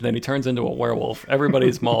solution, then he turns into a werewolf.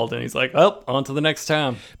 Everybody's mauled, and he's like, oh, on to the next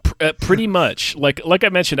town. Pretty much. Like I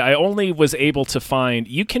mentioned, I only was able to find...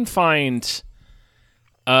 You can find...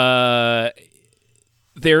 there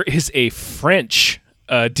is a French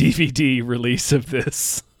DVD release of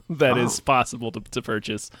this that is possible to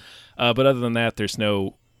purchase. But other than that, there's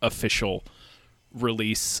no official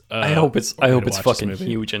release. I hope it's fucking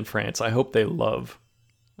huge in France. I hope they love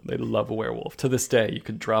a werewolf. To this day, you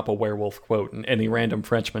could drop a werewolf quote, and any random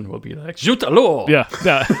Frenchman will be like, "Zut alors!" Yeah.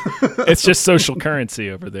 It's just social currency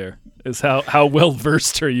over there. Is how well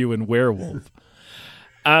versed are you in werewolf?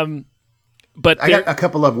 But I got a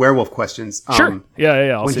couple of werewolf questions. Sure.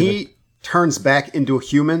 Yeah. When he turns back into a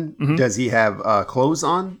human, does he have clothes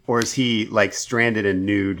on, or is he like stranded and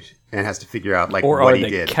nude and has to figure out like what he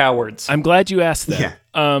did? Or are they cowards? I'm glad you asked that. Yeah.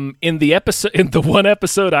 In the one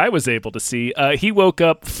episode I was able to see, he woke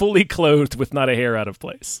up fully clothed with not a hair out of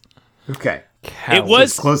place. Okay. It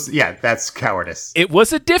was close. Yeah, that's cowardice. It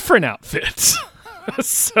was a different outfit.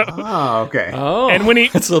 Okay. Oh, and when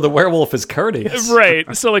so the werewolf is courteous,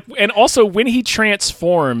 right? So like, and also when he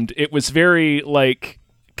transformed, it was very like,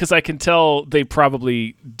 because I can tell they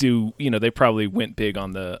probably do. They probably went big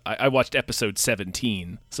on the. I watched episode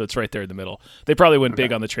 17, so it's right there in the middle. They probably went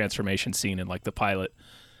big on the transformation scene in like the pilot.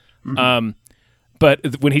 Mm-hmm.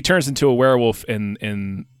 But when he turns into a werewolf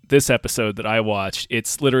in this episode that I watched,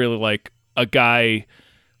 it's literally like a guy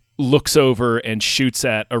looks over and shoots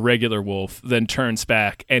at a regular wolf, then turns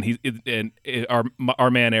back, and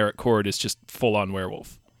our man Eric Cord is just full on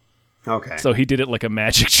werewolf. Okay. So he did it like a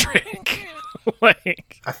magic trick.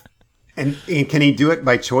 And can he do it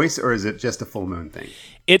by choice, or is it just a full moon thing?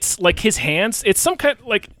 It's like his hands. It's some kind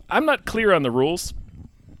like, I'm not clear on the rules,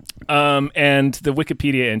 and the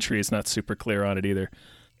Wikipedia entry is not super clear on it either.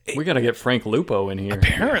 We got to get Frank Lupo in here.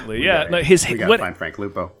 Apparently, yeah. We got to find Frank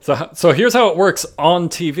Lupo. So here's how it works on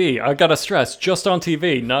TV. I got to stress, just on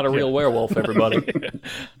TV, not a real werewolf, everybody.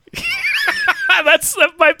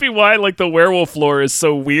 That might be why like the werewolf lore is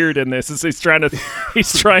so weird in this. Is he's trying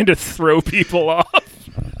to throw people off.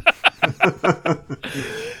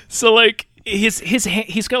 So like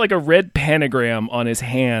he's got like a red pentagram on his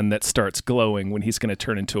hand that starts glowing when he's going to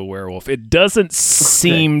turn into a werewolf. It doesn't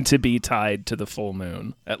seem to be tied to the full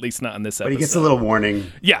moon, at least not in this episode. But he gets a little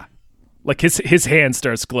warning. Yeah, like his hand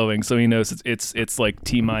starts glowing, so he knows it's like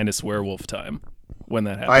T- werewolf time when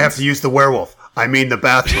that happens. I have to use the werewolf. I mean the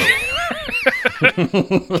bathroom.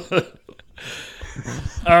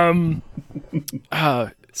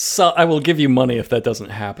 So I will give you money if that doesn't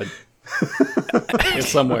happen. It's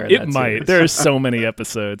somewhere in it that might. series. There's so many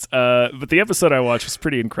episodes. But the episode I watched was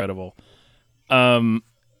pretty incredible.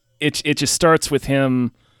 It just starts with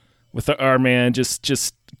him, with our man,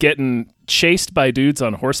 just getting chased by dudes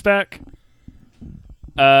on horseback.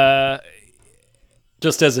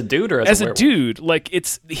 Just as a dude, or as a dude, like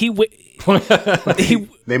he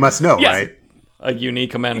They must know, Yes. right? a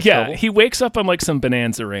unique amount of trouble? He wakes up on like some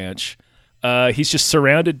Bonanza ranch. He's just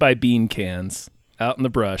surrounded by bean cans out in the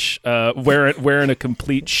brush, wearing a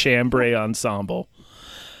complete chambray ensemble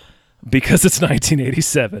because it's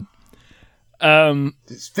 1987.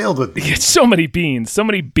 It's filled with beans. So many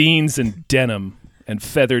beans and denim and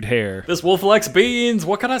feathered hair. This wolf likes beans.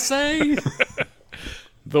 What can I say?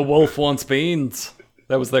 The wolf wants beans.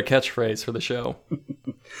 That was their catchphrase for the show.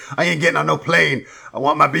 I ain't getting on no plane. I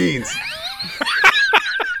want my beans.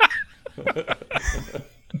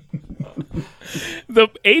 The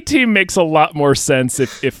A-Team makes a lot more sense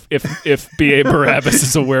if B.A. Barabbas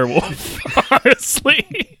is a werewolf,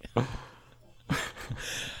 honestly.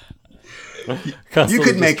 You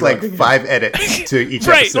could make like 5 edits to each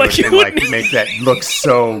episode and make that look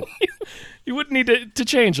so... You wouldn't need to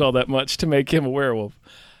change all that much to make him a werewolf.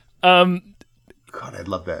 God, I'd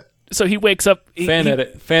love that. So he wakes up... Fan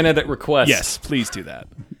edit request. Yes, please do that.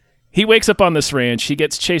 He wakes up on this ranch. He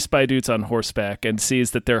gets chased by dudes on horseback and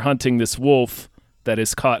sees that they're hunting this wolf that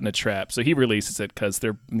is caught in a trap. So he releases it because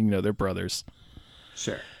they're brothers.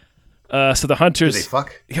 Sure. So the hunters... Do they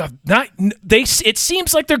fuck? Yeah, it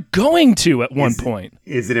seems like they're going to at one point.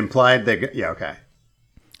 Is it implied that... Yeah, okay.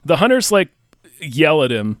 The hunters yell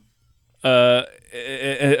at him for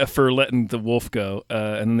letting the wolf go,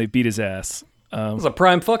 and then they beat his ass. It was a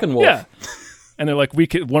prime fucking wolf. Yeah. And they're like,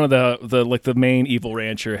 one of the main evil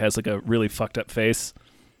rancher has like a really fucked up face.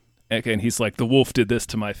 And he's like, the wolf did this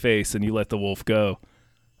to my face and you let the wolf go.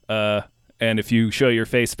 And if you show your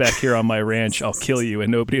face back here on my ranch, I'll kill you and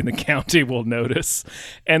nobody in the county will notice.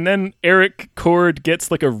 And then Eric Cord gets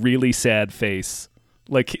like a really sad face.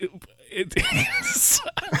 Like,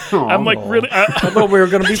 I'm like, really? I thought we were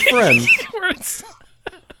going to be friends.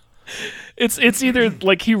 It's either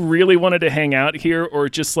like he really wanted to hang out here or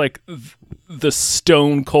just like the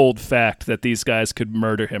stone cold fact that these guys could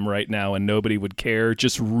murder him right now and nobody would care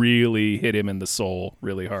just really hit him in the soul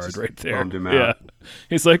really hard just right there. Bummed him out. Yeah.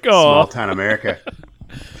 He's like, oh. Small town America.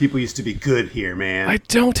 People used to be good here, man. I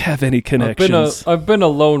don't have any connections. I've been a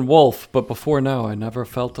lone wolf, but before now I never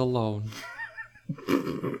felt alone.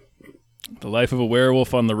 The life of a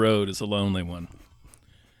werewolf on the road is a lonely one.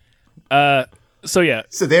 So yeah.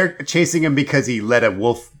 So they're chasing him because he let a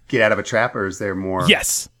wolf get out of a trap, or is there more?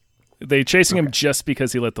 Yes. They're chasing him just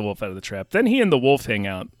because he let the wolf out of the trap. Then he and the wolf hang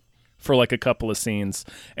out for like a couple of scenes.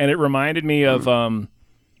 And it reminded me of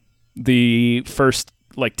the first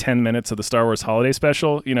like 10 minutes of the Star Wars holiday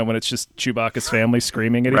special, you know, when it's just Chewbacca's family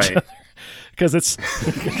screaming at each other. Because it's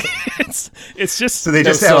just... So they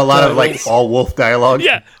just have a lot of like all wolf dialogue?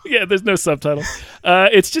 Yeah, there's no subtitle.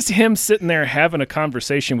 It's just him sitting there having a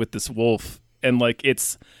conversation with this wolf. And like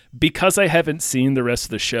it's because I haven't seen the rest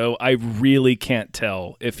of the show, I really can't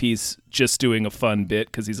tell if he's just doing a fun bit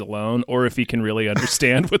because he's alone or if he can really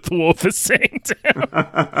understand what the wolf is saying to him.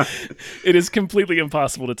 It is completely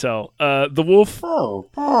impossible to tell. The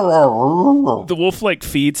wolf like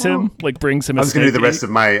feeds him, like brings him. I was going to do the rest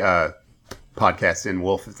of my podcast in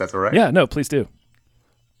wolf, if that's all right. Yeah, no, please do.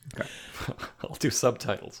 Okay. I'll do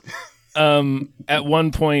subtitles. At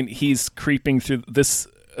one point, he's creeping through this.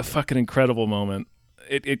 A fucking incredible moment.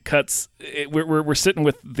 It cuts. We're sitting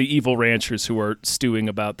with the evil ranchers who are stewing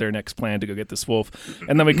about their next plan to go get this wolf,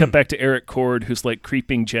 and then we cut back to Eric Cord, who's like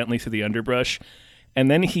creeping gently through the underbrush, and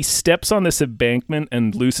then he steps on this embankment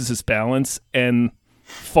and loses his balance and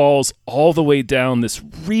falls all the way down this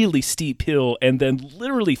really steep hill, and then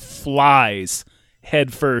literally flies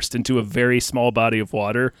head first into a very small body of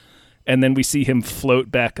water, and then we see him float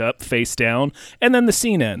back up face down, and then the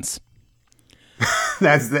scene ends.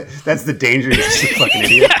 That's the danger. He's just a fucking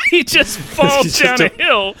idiot. Yeah, he just falls down a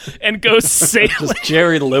hill and goes sailing. Just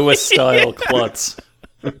Jerry Lewis style klutz.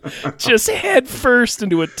 Just head first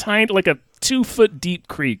into a 2-foot deep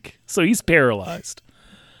creek. So he's paralyzed.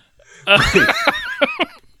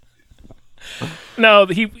 No,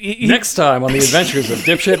 he next time on the Adventures of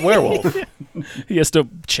Dipshit Werewolf, he has to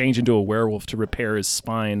change into a werewolf to repair his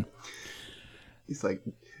spine. He's like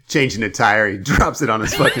changing a tire, he drops it on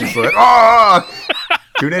his fucking foot. Oh!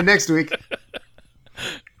 Tune in next week.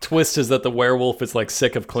 Twist is that the werewolf is like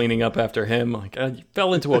sick of cleaning up after him. Like, you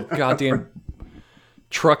fell into a goddamn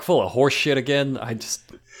truck full of horse shit again.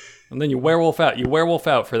 And then you werewolf out. You werewolf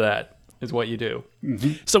out for that, is what you do.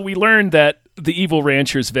 Mm-hmm. So we learned that the evil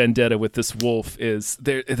rancher's vendetta with this wolf is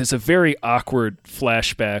there's a very awkward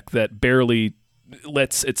flashback that barely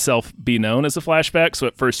lets itself be known as a flashback. So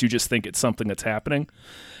at first you just think it's something that's happening.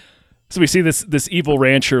 So we see this evil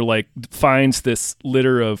rancher like finds this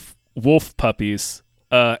litter of wolf puppies,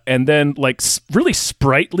 and then like really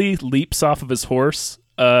sprightly leaps off of his horse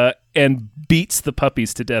and beats the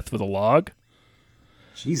puppies to death with a log.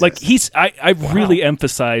 Jesus. Like I really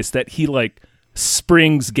emphasize that he like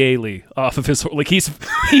springs gaily off of his horse. Like he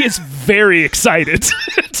is very excited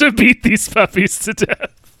to beat these puppies to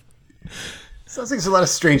death. Sounds like there's a lot of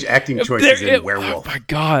strange acting choices in Werewolf. Oh my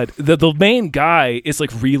God. The main guy is like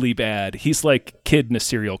really bad. He's like kid in a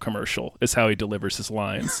cereal commercial is how he delivers his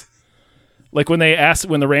lines. Like when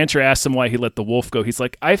the rancher asks him why he let the wolf go, he's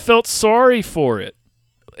like, I felt sorry for it.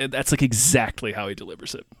 And that's like exactly how he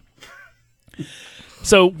delivers it.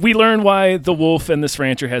 So we learn why the wolf and this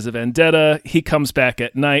rancher has a vendetta. He comes back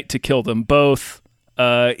at night to kill them both.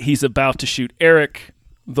 He's about to shoot Eric.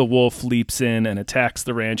 The wolf leaps in and attacks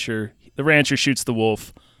the rancher. The rancher shoots the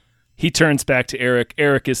wolf. He turns back to Eric.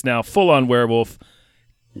 Eric is now full-on werewolf.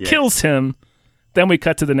 Yes. Kills him. Then we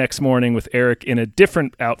cut to the next morning with Eric in a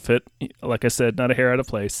different outfit. Like I said, not a hair out of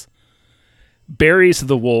place. Buries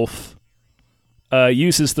the wolf.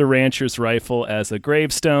 Uses the rancher's rifle as a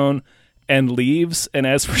gravestone. And leaves. And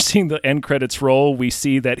as we're seeing the end credits roll, we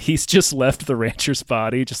see that he's just left the rancher's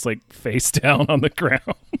body just like face down on the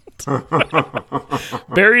ground.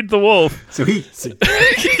 Buried the wolf. So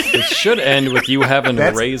it should end with you having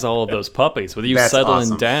to raise all of those puppies, with you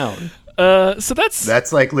settling down. So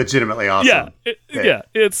that's like legitimately awesome. Yeah,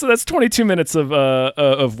 that's 22 minutes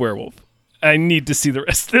of Werewolf. I need to see the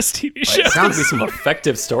rest of this TV show. It sounds like some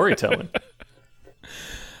effective storytelling.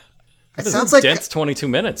 It sounds like dense 22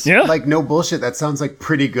 minutes. Yeah, like no bullshit. That sounds like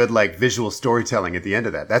pretty good, like visual storytelling at the end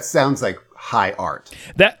of that. That sounds like high art.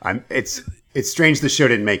 It's strange the show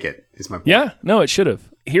didn't make it. Is my point. Yeah, no, it should have.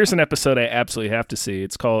 Here's an episode I absolutely have to see.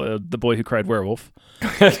 It's called "The Boy Who Cried Werewolf."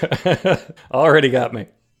 Already got me.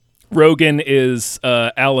 Rogan is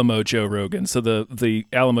Alamo Joe Rogan. So the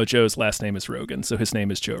Alamo Joe's last name is Rogan. So his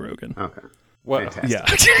name is Joe Rogan. Okay. Well,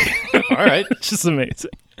 fantastic. Yeah. All right. It's just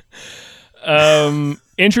amazing.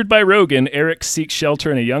 Injured by Rogan, Eric seeks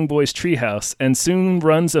shelter in a young boy's treehouse and soon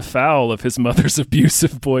runs afoul of his mother's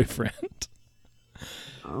abusive boyfriend.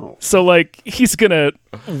 Oh. So, like, he's gonna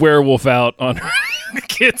werewolf out on her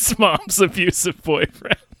kid's mom's abusive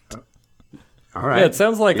boyfriend. All right. Yeah, it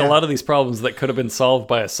sounds like a lot of these problems that could have been solved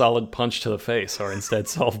by a solid punch to the face are instead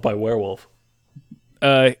solved by werewolf.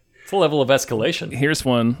 It's a level of escalation. Here's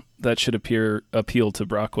one that should appeal to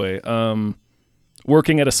Brockway.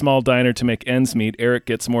 Working at a small diner to make ends meet, Eric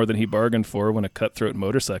gets more than he bargained for when a cutthroat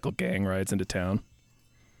motorcycle gang rides into town.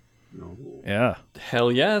 No. Yeah.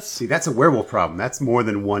 Hell yes. See, that's a werewolf problem. That's more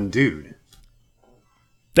than one dude.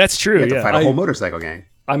 That's true, you have to fight a whole motorcycle gang.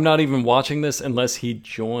 I'm not even watching this unless he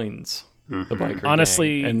joins the biker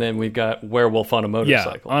honestly, gang. And then we've got werewolf on a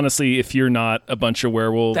motorcycle. Yeah, honestly, if you're not a bunch of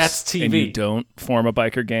werewolves that's TV. And you don't form a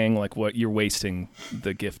biker gang, like what you're wasting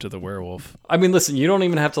the gift of the werewolf. I mean, listen, you don't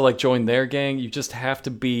even have to like join their gang. You just have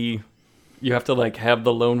to like have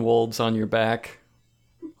the lone wolves on your back,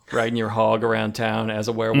 riding your hog around town as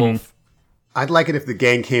a werewolf. Mm-hmm. I'd like it if the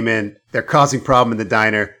gang came in, they're causing problem in the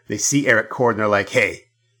diner, they see Eric Cord and they're like, hey,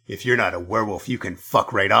 if you're not a werewolf, you can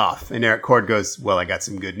fuck right off. And Eric Cord goes, well, I got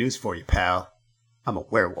some good news for you, pal. I'm a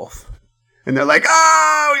werewolf. And they're like,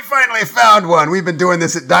 oh, we finally found one. We've been doing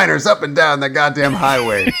this at diners up and down the goddamn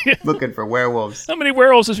highway, looking for werewolves. How many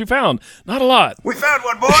werewolves has we found? Not a lot. We found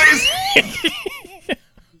one, boys.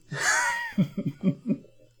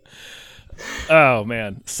 Oh,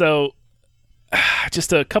 man. So,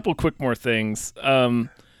 just a couple quick more things. The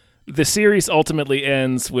series ultimately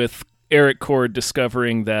ends with Eric Cord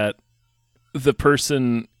discovering that the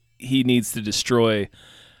person he needs to destroy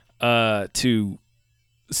to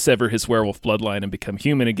sever his werewolf bloodline and become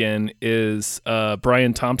human again is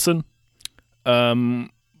Brian Thompson,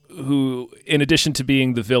 who, in addition to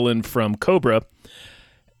being the villain from Cobra,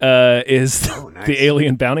 is the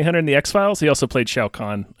alien bounty hunter in the X-Files. He also played Shao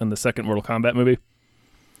Kahn in the second Mortal Kombat movie.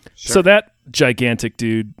 Sure. So that gigantic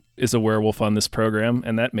dude is a werewolf on this program,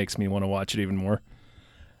 and that makes me want to watch it even more.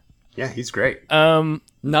 Yeah, he's great.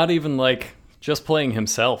 Not even like just playing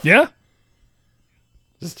himself. Yeah.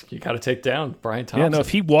 Just you got to take down Brian Thompson. Yeah, no, if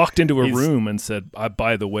he walked into a room and said,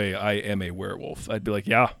 by the way, I am a werewolf, I'd be like,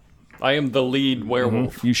 yeah. I am the lead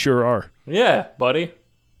werewolf. Mm-hmm. You sure are. Yeah, buddy.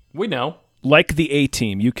 We know. Like the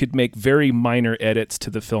A-Team, you could make very minor edits to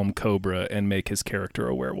the film Cobra and make his character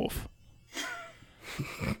a werewolf.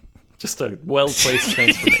 Just a well-placed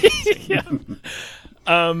transformation.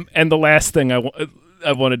 Yeah. And the last thing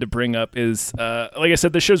I wanted to bring up is, like I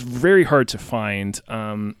said, the show's very hard to find.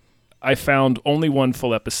 I found only one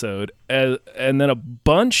full episode, and then a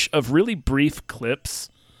bunch of really brief clips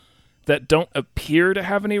that don't appear to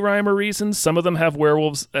have any rhyme or reason. Some of them have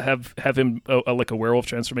werewolves, have him like a werewolf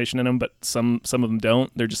transformation in them, but some of them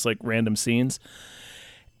don't. They're just like random scenes.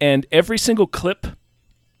 And every single clip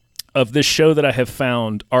of this show that I have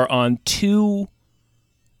found are on two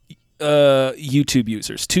YouTube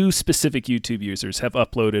users. Two specific YouTube users have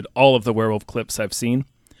uploaded all of the werewolf clips I've seen.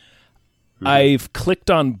 Mm-hmm. I've clicked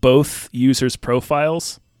on both users'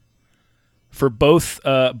 profiles. for both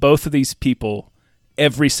of these people,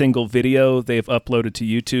 every single video they've uploaded to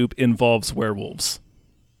YouTube involves werewolves.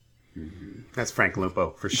 That's Frank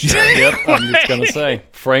Lupo for sure. Yep, I'm just gonna say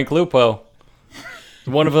Frank Lupo.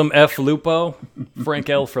 One of them F Lupo, Frank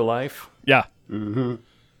L for life. Yeah. Mm-hmm.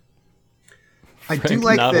 I Frank, do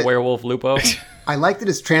like not that. A werewolf Lupo. I like that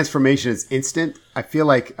his transformation is instant. I feel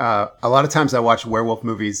like a lot of times I watch werewolf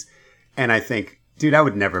movies and I think, dude, I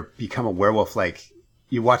would never become a werewolf. Like,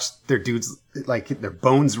 you watch their dudes, like, their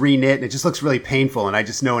bones reknit, and it just looks really painful. And I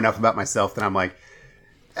just know enough about myself that I'm like,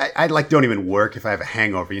 I like don't even work if I have a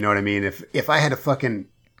hangover. You know what I mean? If I had to fucking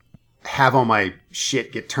have all my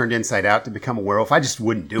shit get turned inside out to become a werewolf, I just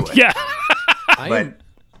wouldn't do it. Yeah.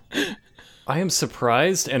 I am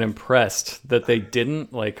surprised and impressed that they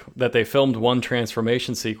didn't, like, that they filmed one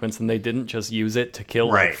transformation sequence and they didn't just use it to kill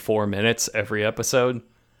like 4 minutes every episode.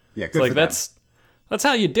 Yeah, good like for that's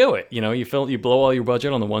how you do it. You know, you blow all your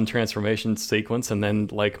budget on the one transformation sequence, and then,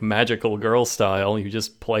 like, Magical Girl style, you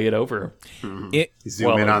just play it over. You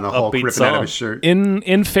zoom in on the Hulk ripping out of his shirt.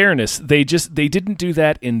 In fairness, they didn't do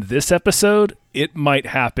that in this episode. It might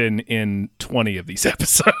happen in 20 of these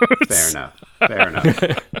episodes. Fair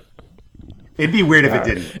enough. It'd be weird if it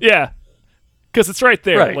didn't. Yeah, because it's right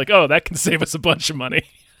there. Right. Like, oh, that can save us a bunch of money.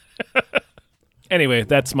 Anyway,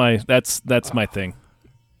 that's my thing.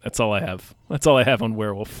 That's all I have. That's all I have on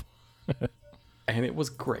Werewolf. And it was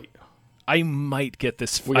great. I might get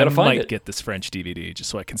this. Get this French DVD just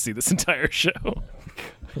so I can see this entire show.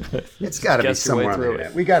 It's got to be somewhere on the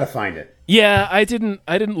internet. We got to find it. Yeah, I didn't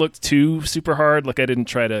look too super hard. Like, I didn't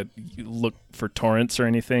try to look for torrents or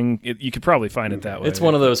anything. You could probably find it that way. It's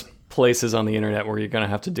one of those places on the internet where you're gonna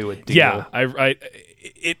have to do a deal.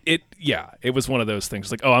 Yeah, it was one of those things.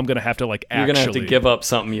 Like, oh, I'm gonna have to you're gonna have to give up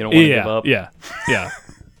something you don't want to give up. Yeah.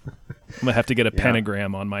 I'm gonna have to get a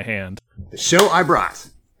pentagram on my hand. The show I brought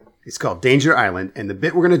is called Danger Island, and the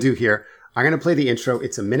bit we're gonna do here, I'm gonna play the intro.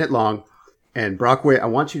 It's a minute long, and Brockway, I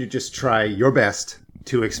want you to just try your best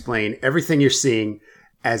to explain everything you're seeing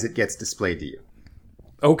as it gets displayed to you.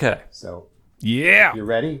 Okay. So, yeah, you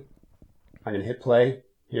ready? I'm gonna hit play.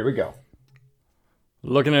 Here we go.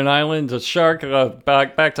 Looking at an island, a shark,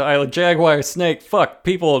 back to island, jaguar, snake, fuck,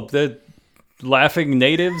 people, the laughing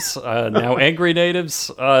natives, now angry natives.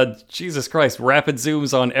 Jesus Christ, rapid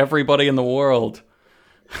zooms on everybody in the world.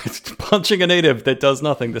 Punching a native that does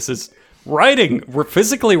nothing. This is riding. We're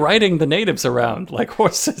physically riding the natives around like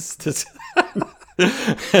horses.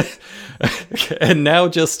 And now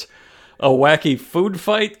just a wacky food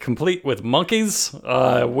fight complete with monkeys.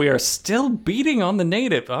 We are still beating on the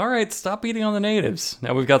native. All right, stop beating on the natives.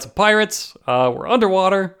 Now we've got some pirates. We're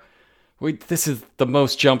underwater. This is the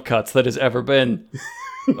most jump cuts that has ever been.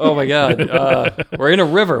 Oh my God. We're in a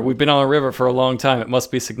river. We've been on a river for a long time. It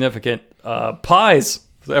must be significant. Pies.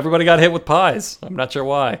 Everybody got hit with pies. I'm not sure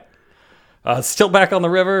why. Still back on the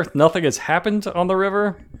river. Nothing has happened on the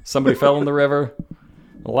river. Somebody fell in the river.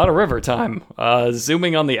 A lot of river time.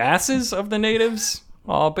 Zooming on the asses of the natives.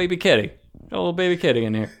 Oh, baby kitty. Got a little baby kitty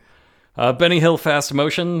in here. Benny Hill fast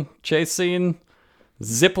motion chase scene.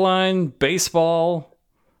 Zipline. Baseball.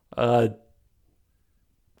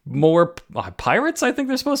 More pirates? I think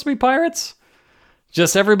they're supposed to be pirates.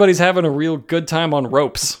 Just everybody's having a real good time on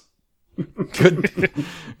ropes.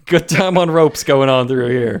 Good time on ropes going on through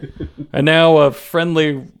here. And now a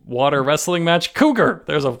friendly water wrestling match. Cougar.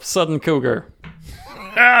 There's a sudden cougar.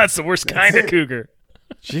 It's the worst kind of cougar.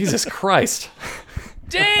 Jesus Christ.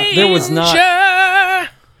 Danger! There was not...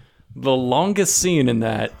 The longest scene in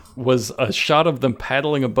that was a shot of them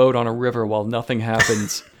paddling a boat on a river while nothing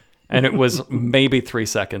happens. And it was maybe 3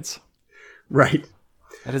 seconds. Right.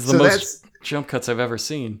 That is the most jump cuts I've ever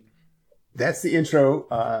seen. That's the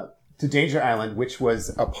intro to Danger Island, which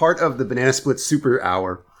was a part of the Banana Splits Super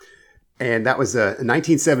Hour. And that was a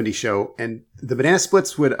 1970 show. And the Banana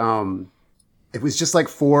Splits would... it was just like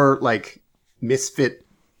 4 like misfit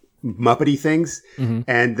Muppety things. Mm-hmm.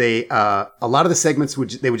 And they a lot of the segments would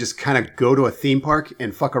just kind of go to a theme park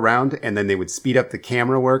and fuck around, and then they would speed up the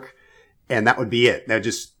camera work, and that would be it. They would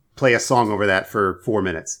just play a song over that for 4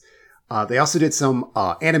 minutes. They also did some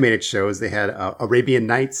animated shows. They had Arabian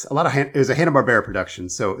Nights. It was a Hanna-Barbera production,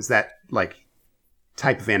 so it was that like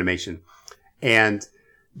type of animation. And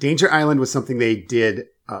Danger Island was something they did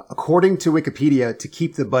according to Wikipedia to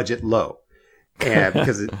keep the budget low. Yeah,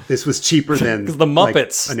 because this was cheaper than because the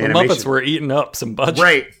Muppets, like, the Muppets were eating up some budget,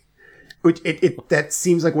 right? Which that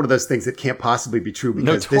seems like one of those things that can't possibly be true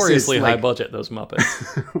because notoriously this is high like, budget. Those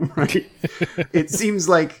Muppets, right? It seems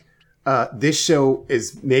like this show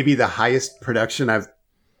is maybe the highest production I've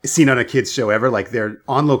seen on a kids show ever. Like they're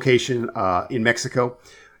on location in Mexico,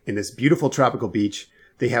 in this beautiful tropical beach.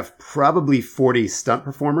 They have probably 40 stunt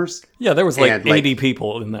performers. Yeah, there was like 80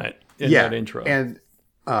 people in that intro. And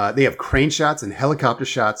they have crane shots and helicopter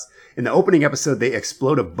shots. In the opening episode, they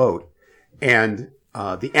explode a boat. And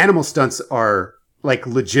the animal stunts are like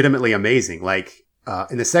legitimately amazing. Like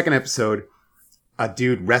in the second episode, a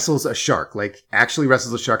dude wrestles a shark, like actually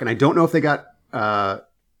wrestles a shark. And I don't know if they got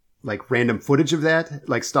like random footage of that,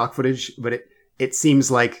 like stock footage, but it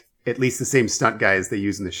seems like at least the same stunt guy as they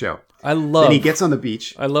use in the show. Then he gets on the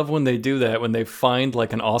beach. I love when they do that, when they find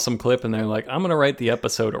like an awesome clip and they're like, I'm going to write the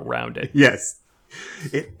episode around it. Yes.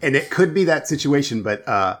 And it could be that situation, but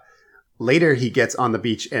later he gets on the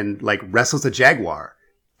beach and like wrestles a jaguar.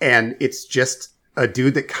 And it's just a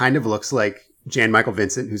dude that kind of looks like Jan Michael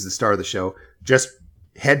Vincent, who's the star of the show, just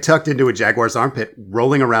head tucked into a jaguar's armpit,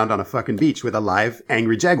 rolling around on a fucking beach with a live,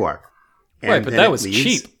 angry jaguar. And right, but that was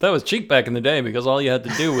cheap. That was cheap back in the day because all you had to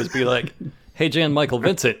do was be like, hey, Jan Michael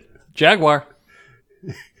Vincent, jaguar.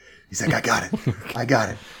 He's like, I got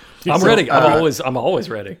it. I'm ready. I'm always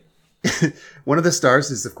ready. One of the stars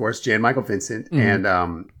is, of course, Jan Michael Vincent, and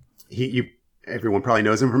everyone probably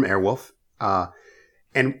knows him from Werewolf.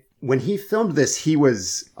 And when he filmed this, he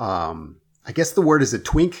was, I guess the word is a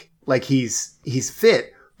twink. Like he's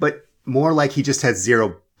fit, but more like he just has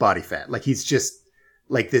zero body fat. Like he's just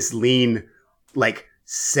like this lean, like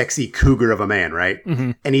sexy cougar of a man, right?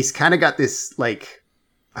 Mm-hmm. And he's kind of got this like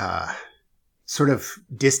sort of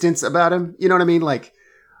distance about him. You know what I mean? Like,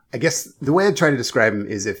 I guess the way I'd try to describe him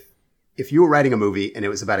is if you were writing a movie and it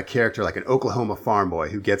was about a character like an Oklahoma farm boy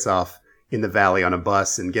who gets off in the valley on a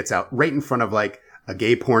bus and gets out right in front of like a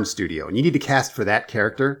gay porn studio, and you need to cast for that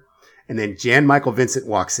character. And then Jan Michael Vincent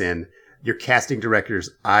walks in, your casting director's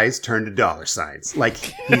eyes turn to dollar signs. Like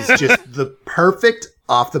he's just the perfect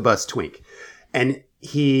off the bus twink. And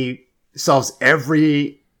he solves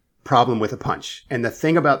every problem with a punch. And the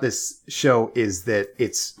thing about this show is that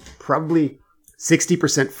it's probably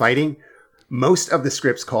 60% fighting. Most of the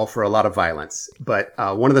scripts call for a lot of violence, but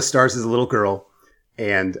one of the stars is a little girl,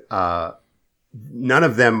 and none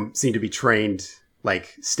of them seem to be trained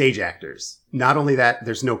like stage actors. Not only that,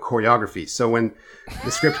 there's no choreography. So when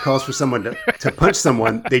the script calls for someone to punch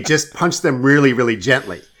someone, they just punch them really, really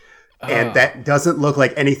gently. And that doesn't look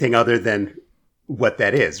like anything other than what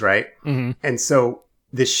that is, right? Mm-hmm. And so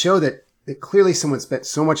this show that clearly someone spent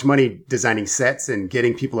so much money designing sets and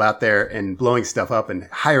getting people out there and blowing stuff up and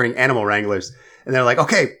hiring animal wranglers. And they're like,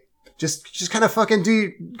 okay, just kind of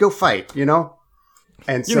fucking go fight, you know?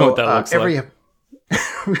 And so you know what that looks like.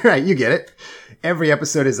 Right, you get it. Every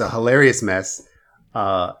episode is a hilarious mess.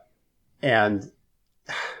 And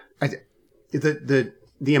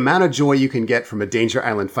the amount of joy you can get from a Danger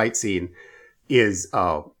Island fight scene is,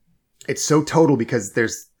 it's so total because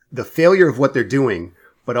there's the failure of what they're doing,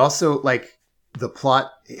 but also like the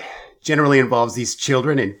plot generally involves these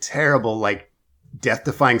children in terrible, like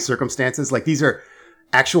death-defying circumstances. Like these are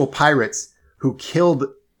actual pirates who killed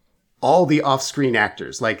all the off-screen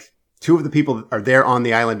actors. Like, two of the people are there on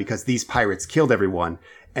the island because these pirates killed everyone.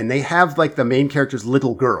 And they have like the main character's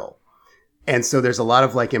little girl. And so there's a lot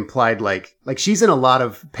of like implied, like she's in a lot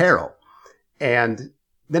of peril. And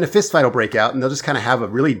then a fist fight will break out and they'll just kind of have a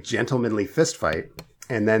really gentlemanly fist fight.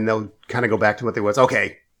 And then they'll kind of go back to what they was.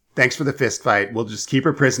 Okay, thanks for the fist fight. We'll just keep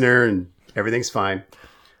her prisoner and everything's fine.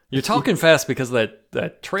 You're talking fast because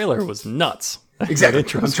that trailer was nuts. Exactly.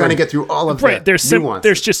 I'm trying to get through all of that.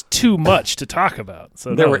 There's just too much to talk about.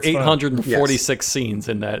 So there were 846 scenes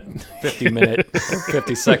in that 50-minute or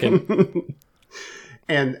 50-second.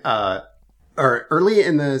 And early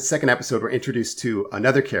in the second episode, we're introduced to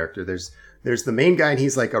another character. There's the main guy, and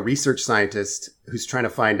he's like a research scientist who's trying to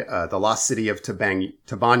find the lost city of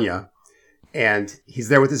Tabanya. And he's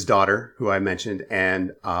there with his daughter, who I mentioned,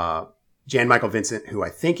 and Jan Michael Vincent, who I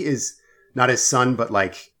think is not his son, but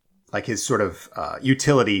like his sort of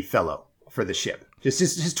utility fellow for the ship. Just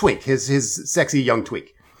his twink, his sexy young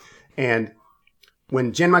twink. And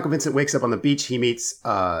when Jan Michael Vincent wakes up on the beach, he meets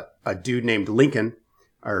a dude named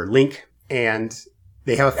Link, and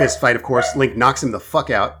they have a fist fight, of course. Link knocks him the fuck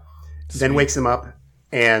out, then wakes him up,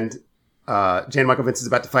 and Jan Michael Vincent's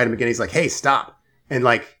about to fight him again. He's like, hey, stop. And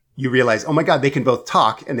like, you realize, oh my God, they can both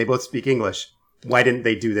talk and they both speak English. Why didn't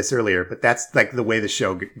they do this earlier? But that's like the way the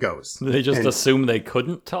show goes. They just assume they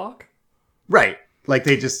couldn't talk? Right. Like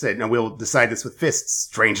they just said, no, we'll decide this with fists,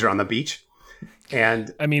 stranger on the beach.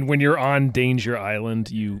 And I mean, when you're on Danger Island,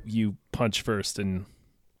 you punch first and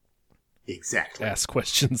exactly ask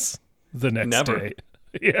questions the next day.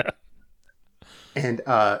 Yeah. And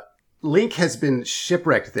Link has been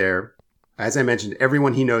shipwrecked there. As I mentioned,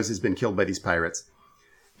 everyone he knows has been killed by these pirates,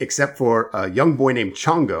 except for a young boy named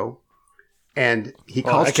Chongo. And he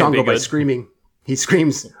calls Chongo by screaming, he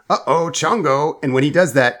screams, "Uh-oh, Chongo." And when he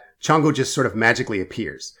does that, Chongo just sort of magically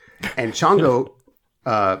appears. And Chongo,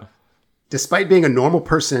 despite being a normal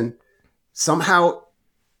person, somehow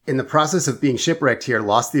in the process of being shipwrecked here,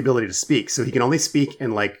 lost the ability to speak. So he can only speak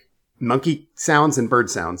in like monkey sounds and bird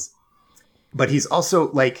sounds. But he's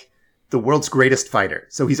also like the world's greatest fighter.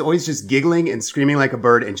 So he's always just giggling and screaming like a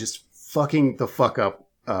bird and just fucking the fuck up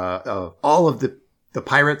all of the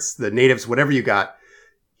pirates, the natives, whatever you got.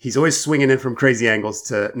 He's always swinging in from crazy angles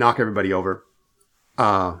to knock everybody over.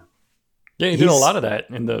 Yeah, he did a lot of that.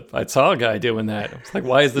 I saw a guy doing that. It's like,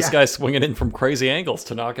 why is this guy swinging in from crazy angles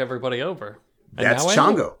to knock everybody over? And that's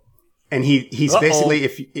Chongo. And he's basically,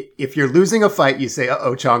 if you're losing a fight, you say,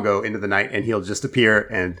 "Uh-oh, Chongo," into the night, and he'll just appear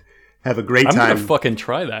and have a great time. I'm going to fucking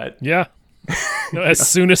try that. Yeah. As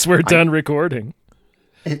soon as we're done recording.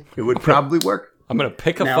 It would probably work. I'm going to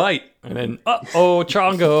pick a fight, and then, "Uh-oh,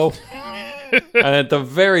 Chongo." And at the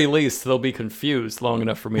very least, they'll be confused long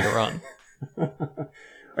enough for me to run.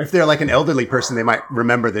 If they're like an elderly person, they might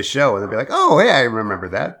remember this show, and they'll be like, "Oh, hey, I remember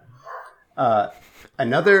that."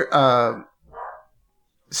 Another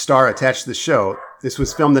star attached to the show. This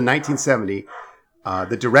was filmed in 1970.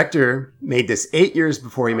 The director made this 8 years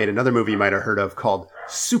before he made another movie you might have heard of called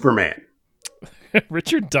Superman.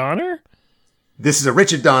 Richard Donner? This is a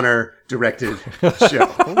Richard Donner directed show.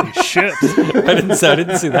 Holy shit. I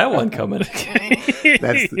didn't see that one coming.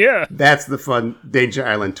 That's the fun Danger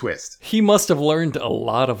Island twist. He must have learned a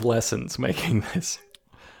lot of lessons making this.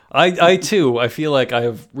 I too, I feel like I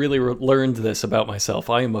have really learned this about myself.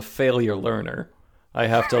 I am a failure learner. I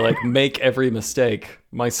have to like make every mistake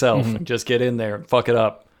myself and just get in there and fuck it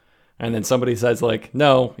up. And then somebody says like,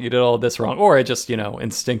 "No, you did all this wrong." Or I just,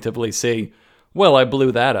 instinctively see, "Well, I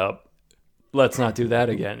blew that up. Let's not do that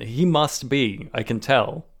again." He must be, I can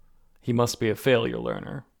tell, he must be a failure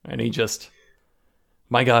learner. And he just,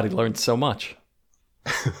 my God, he learned so much.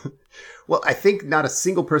 Well, I think not a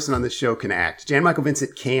single person on this show can act. Jan Michael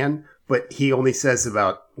Vincent can, but he only says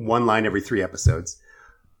about one line every 3 episodes.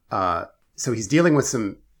 So he's dealing with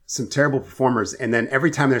some terrible performers. And then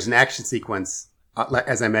every time there's an action sequence,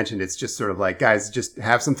 as I mentioned, it's just sort of like, guys, just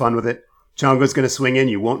have some fun with it. Chongo's going to swing in.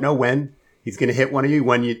 You won't know when. He's going to hit one of you.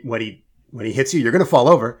 When he hits you, you're going to fall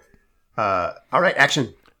over. All right,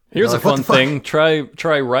 action. Here's a fun thing.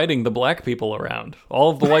 Try riding the black people around. All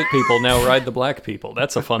of the white people now ride the black people.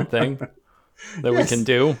 That's a fun thing that we can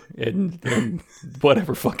do in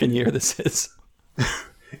whatever fucking year this is.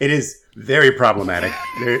 It is very problematic.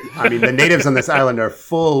 The natives on this island are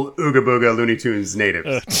full Ooga Booga Looney Tunes natives.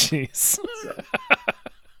 Oh, jeez.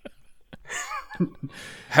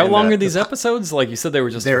 How long are these episodes? Like you said, they were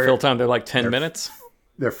just for fill time. They're like 10 minutes?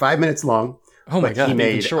 They're 5 minutes long. Oh my God,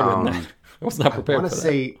 even shorter than that. I was not prepared for that. I want to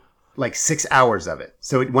say like 6 hours of it.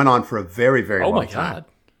 So it went on for a very, very long time. Oh my God.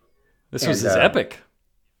 This was epic.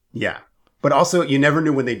 Yeah. But also, you never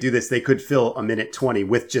knew when they do this, they could fill a minute 20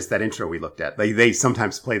 with just that intro we looked at. They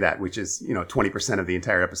sometimes play that, which is, 20% of the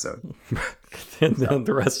entire episode. And then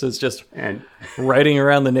the rest is just riding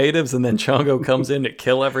around the natives, and then Chongo comes in to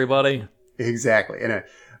kill everybody. Exactly. And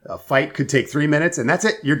a fight could take 3 minutes, and that's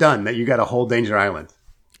it. You're done. You got a whole Danger Island.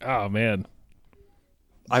 Oh, man.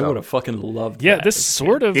 I would have fucking loved that. Yeah, this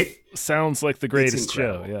sort of sounds like the greatest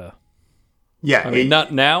show, yeah. Yeah, I mean,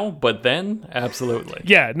 not now, but then, absolutely.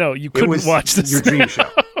 Yeah, no, you couldn't watch this. Your dream show.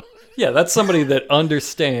 Yeah, that's somebody that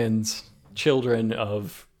understands children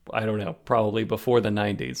of, I don't know, probably before the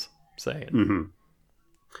 90s saying. Mm-hmm.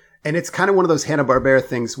 And it's kind of one of those Hanna-Barbera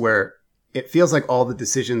things where it feels like all the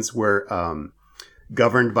decisions were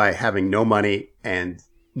governed by having no money and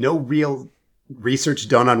no real research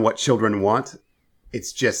done on what children want.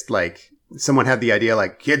 It's just like someone had the idea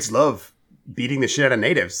like, kids love beating the shit out of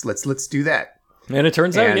natives. Let's do that. And it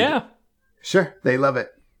turns out, yeah. Sure, they love it.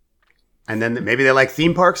 And then maybe they like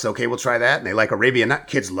theme parks. Okay, we'll try that. And they like Arabian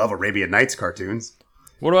Nights. Kids love Arabian Nights cartoons.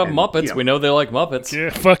 What about Muppets? We know they like Muppets. Yeah,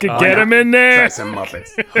 fucking get them in there. Try some Muppets.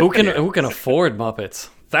 Who can afford Muppets?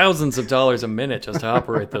 Thousands of dollars a minute just to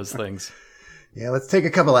operate those things. Yeah, let's take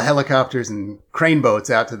a couple of helicopters and crane boats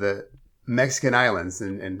out to the Mexican islands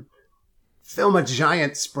and film a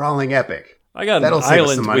giant sprawling epic. I got an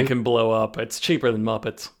island we can blow up. It's cheaper than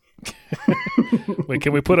Muppets. Wait,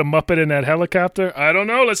 can we put a Muppet in that helicopter? I don't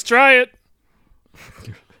know. Let's try it.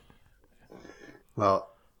 Well,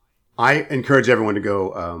 I encourage everyone to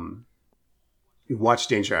go watch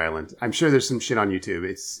Danger Island. I'm sure there's some shit on YouTube.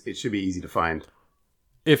 It should be easy to find.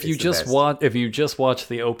 If you just watch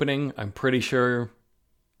the opening, I'm pretty sure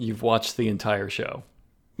you've watched the entire show.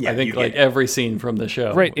 Yeah, I think like every scene from the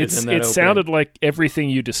show. Right. It sounded like everything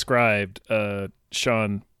you described,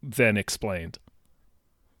 Sean then explained.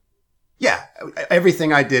 Yeah,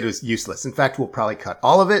 everything I did was useless. In fact, we'll probably cut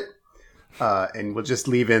all of it, and we'll just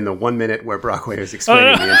leave in the 1 minute where Brockway was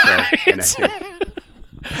explaining the intro.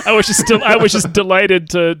 I was just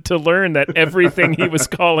delighted to learn that everything he was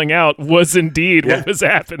calling out was indeed what was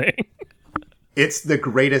happening. It's the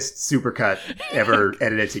greatest supercut ever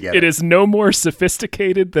edited together. It is no more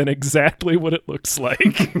sophisticated than exactly what it looks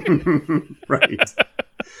like. Right.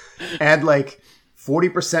 Add like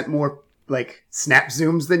 40% more like snap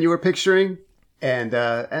zooms than you were picturing, and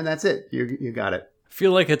that's it. You got it. I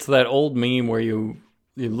feel like it's that old meme where you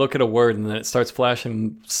look at a word and then it starts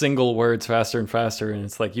flashing single words faster and faster, and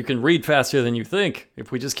it's like, you can read faster than you think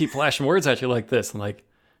if we just keep flashing words at you like this, and like,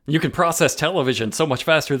 you can process television so much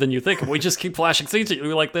faster than you think if we just keep flashing scenes at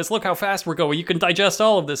you like this. Look how fast we're going. You can digest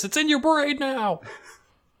all of this. It's in your brain now.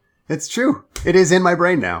 It's true. It is in my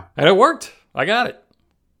brain now. And it worked. I got it.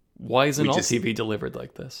 Why isn't all TV delivered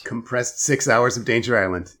like this? Compressed 6 hours of Danger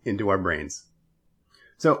Island into our brains.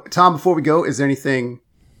 So, Tom, before we go, is there anything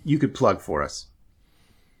you could plug for us?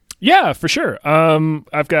 Yeah, for sure.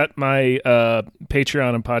 I've got my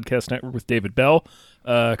Patreon and podcast network with David Bell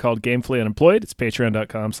called Gamefully Unemployed. It's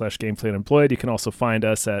patreon.com/GamefullyUnemployed. You can also find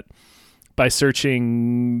us by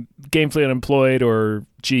searching Gamefully Unemployed or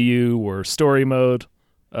GU or Story Mode,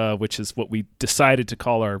 which is what we decided to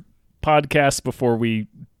call our podcast before we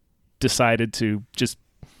decided to just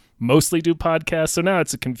mostly do podcasts. So now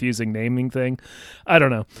it's a confusing naming thing. I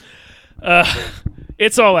don't know.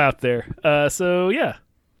 It's all out there. So yeah,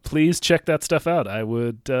 please check that stuff out. I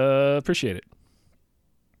would appreciate it.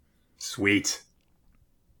 Sweet.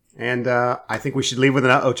 And I think we should leave with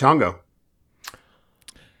an Chongo.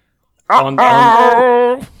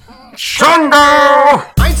 Chongo!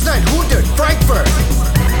 Einstein, 100, Frankfurt.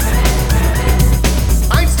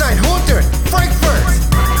 Einstein, 100, Frankfurt.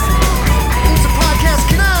 Unser Podcast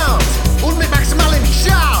genau. Und mit maximalen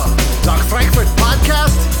Schau. Dogg Frankfurt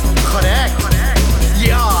Podcast. Korrekt.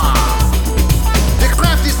 Ja. Der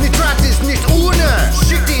Kraft ist nicht ohne.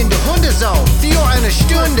 Schick die in die Hundesau. 4 Uhr eine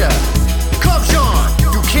Stunde. Komm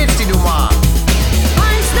schon, du kennst die Nummer.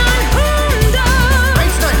 Einstein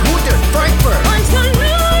 100 Frankfurt. Einstein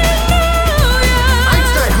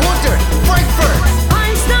 100 Frankfurt.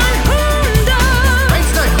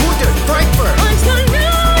 Einstein 100 Frankfurt.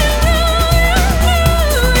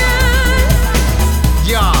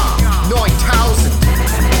 Ja, 9000.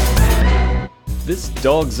 This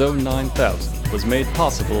Dogg Zzone 9000 was made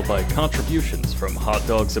possible by contributions from Hot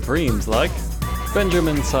Dog Supremes like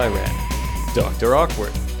Benjamin Cyran, Dr.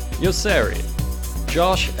 Awkward, Yossarian,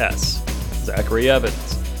 Josh S., Zachary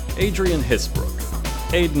Evans, Adrian Hisbrook,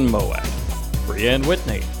 Aiden Moab, Brianne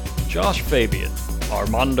Whitney, Josh Fabian,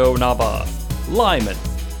 Armando Nava, Lyman,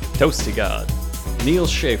 Toasty God, Neil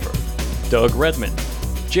Schaefer, Doug Redmond,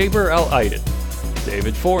 Jaber Al-Aiden,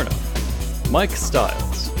 David Forno, Mike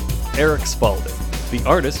Stiles, Eric Spalding, the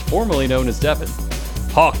artist formerly known as Devin,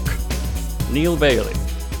 Hawk, Neil Bailey,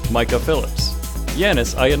 Micah Phillips,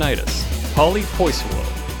 Yanis Ionitis, Polly Poiswell,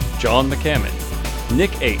 John McCammon,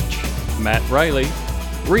 Nick H., Matt Riley,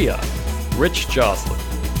 Rhea, Rich Joslin,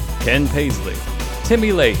 Ken Paisley,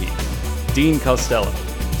 Timmy Leahy, Dean Costello,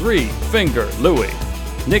 Three Finger Louie,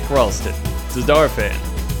 Nick Ralston, Zadarfan,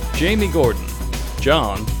 Jamie Gordon,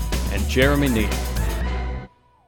 John, and Jeremy Neal.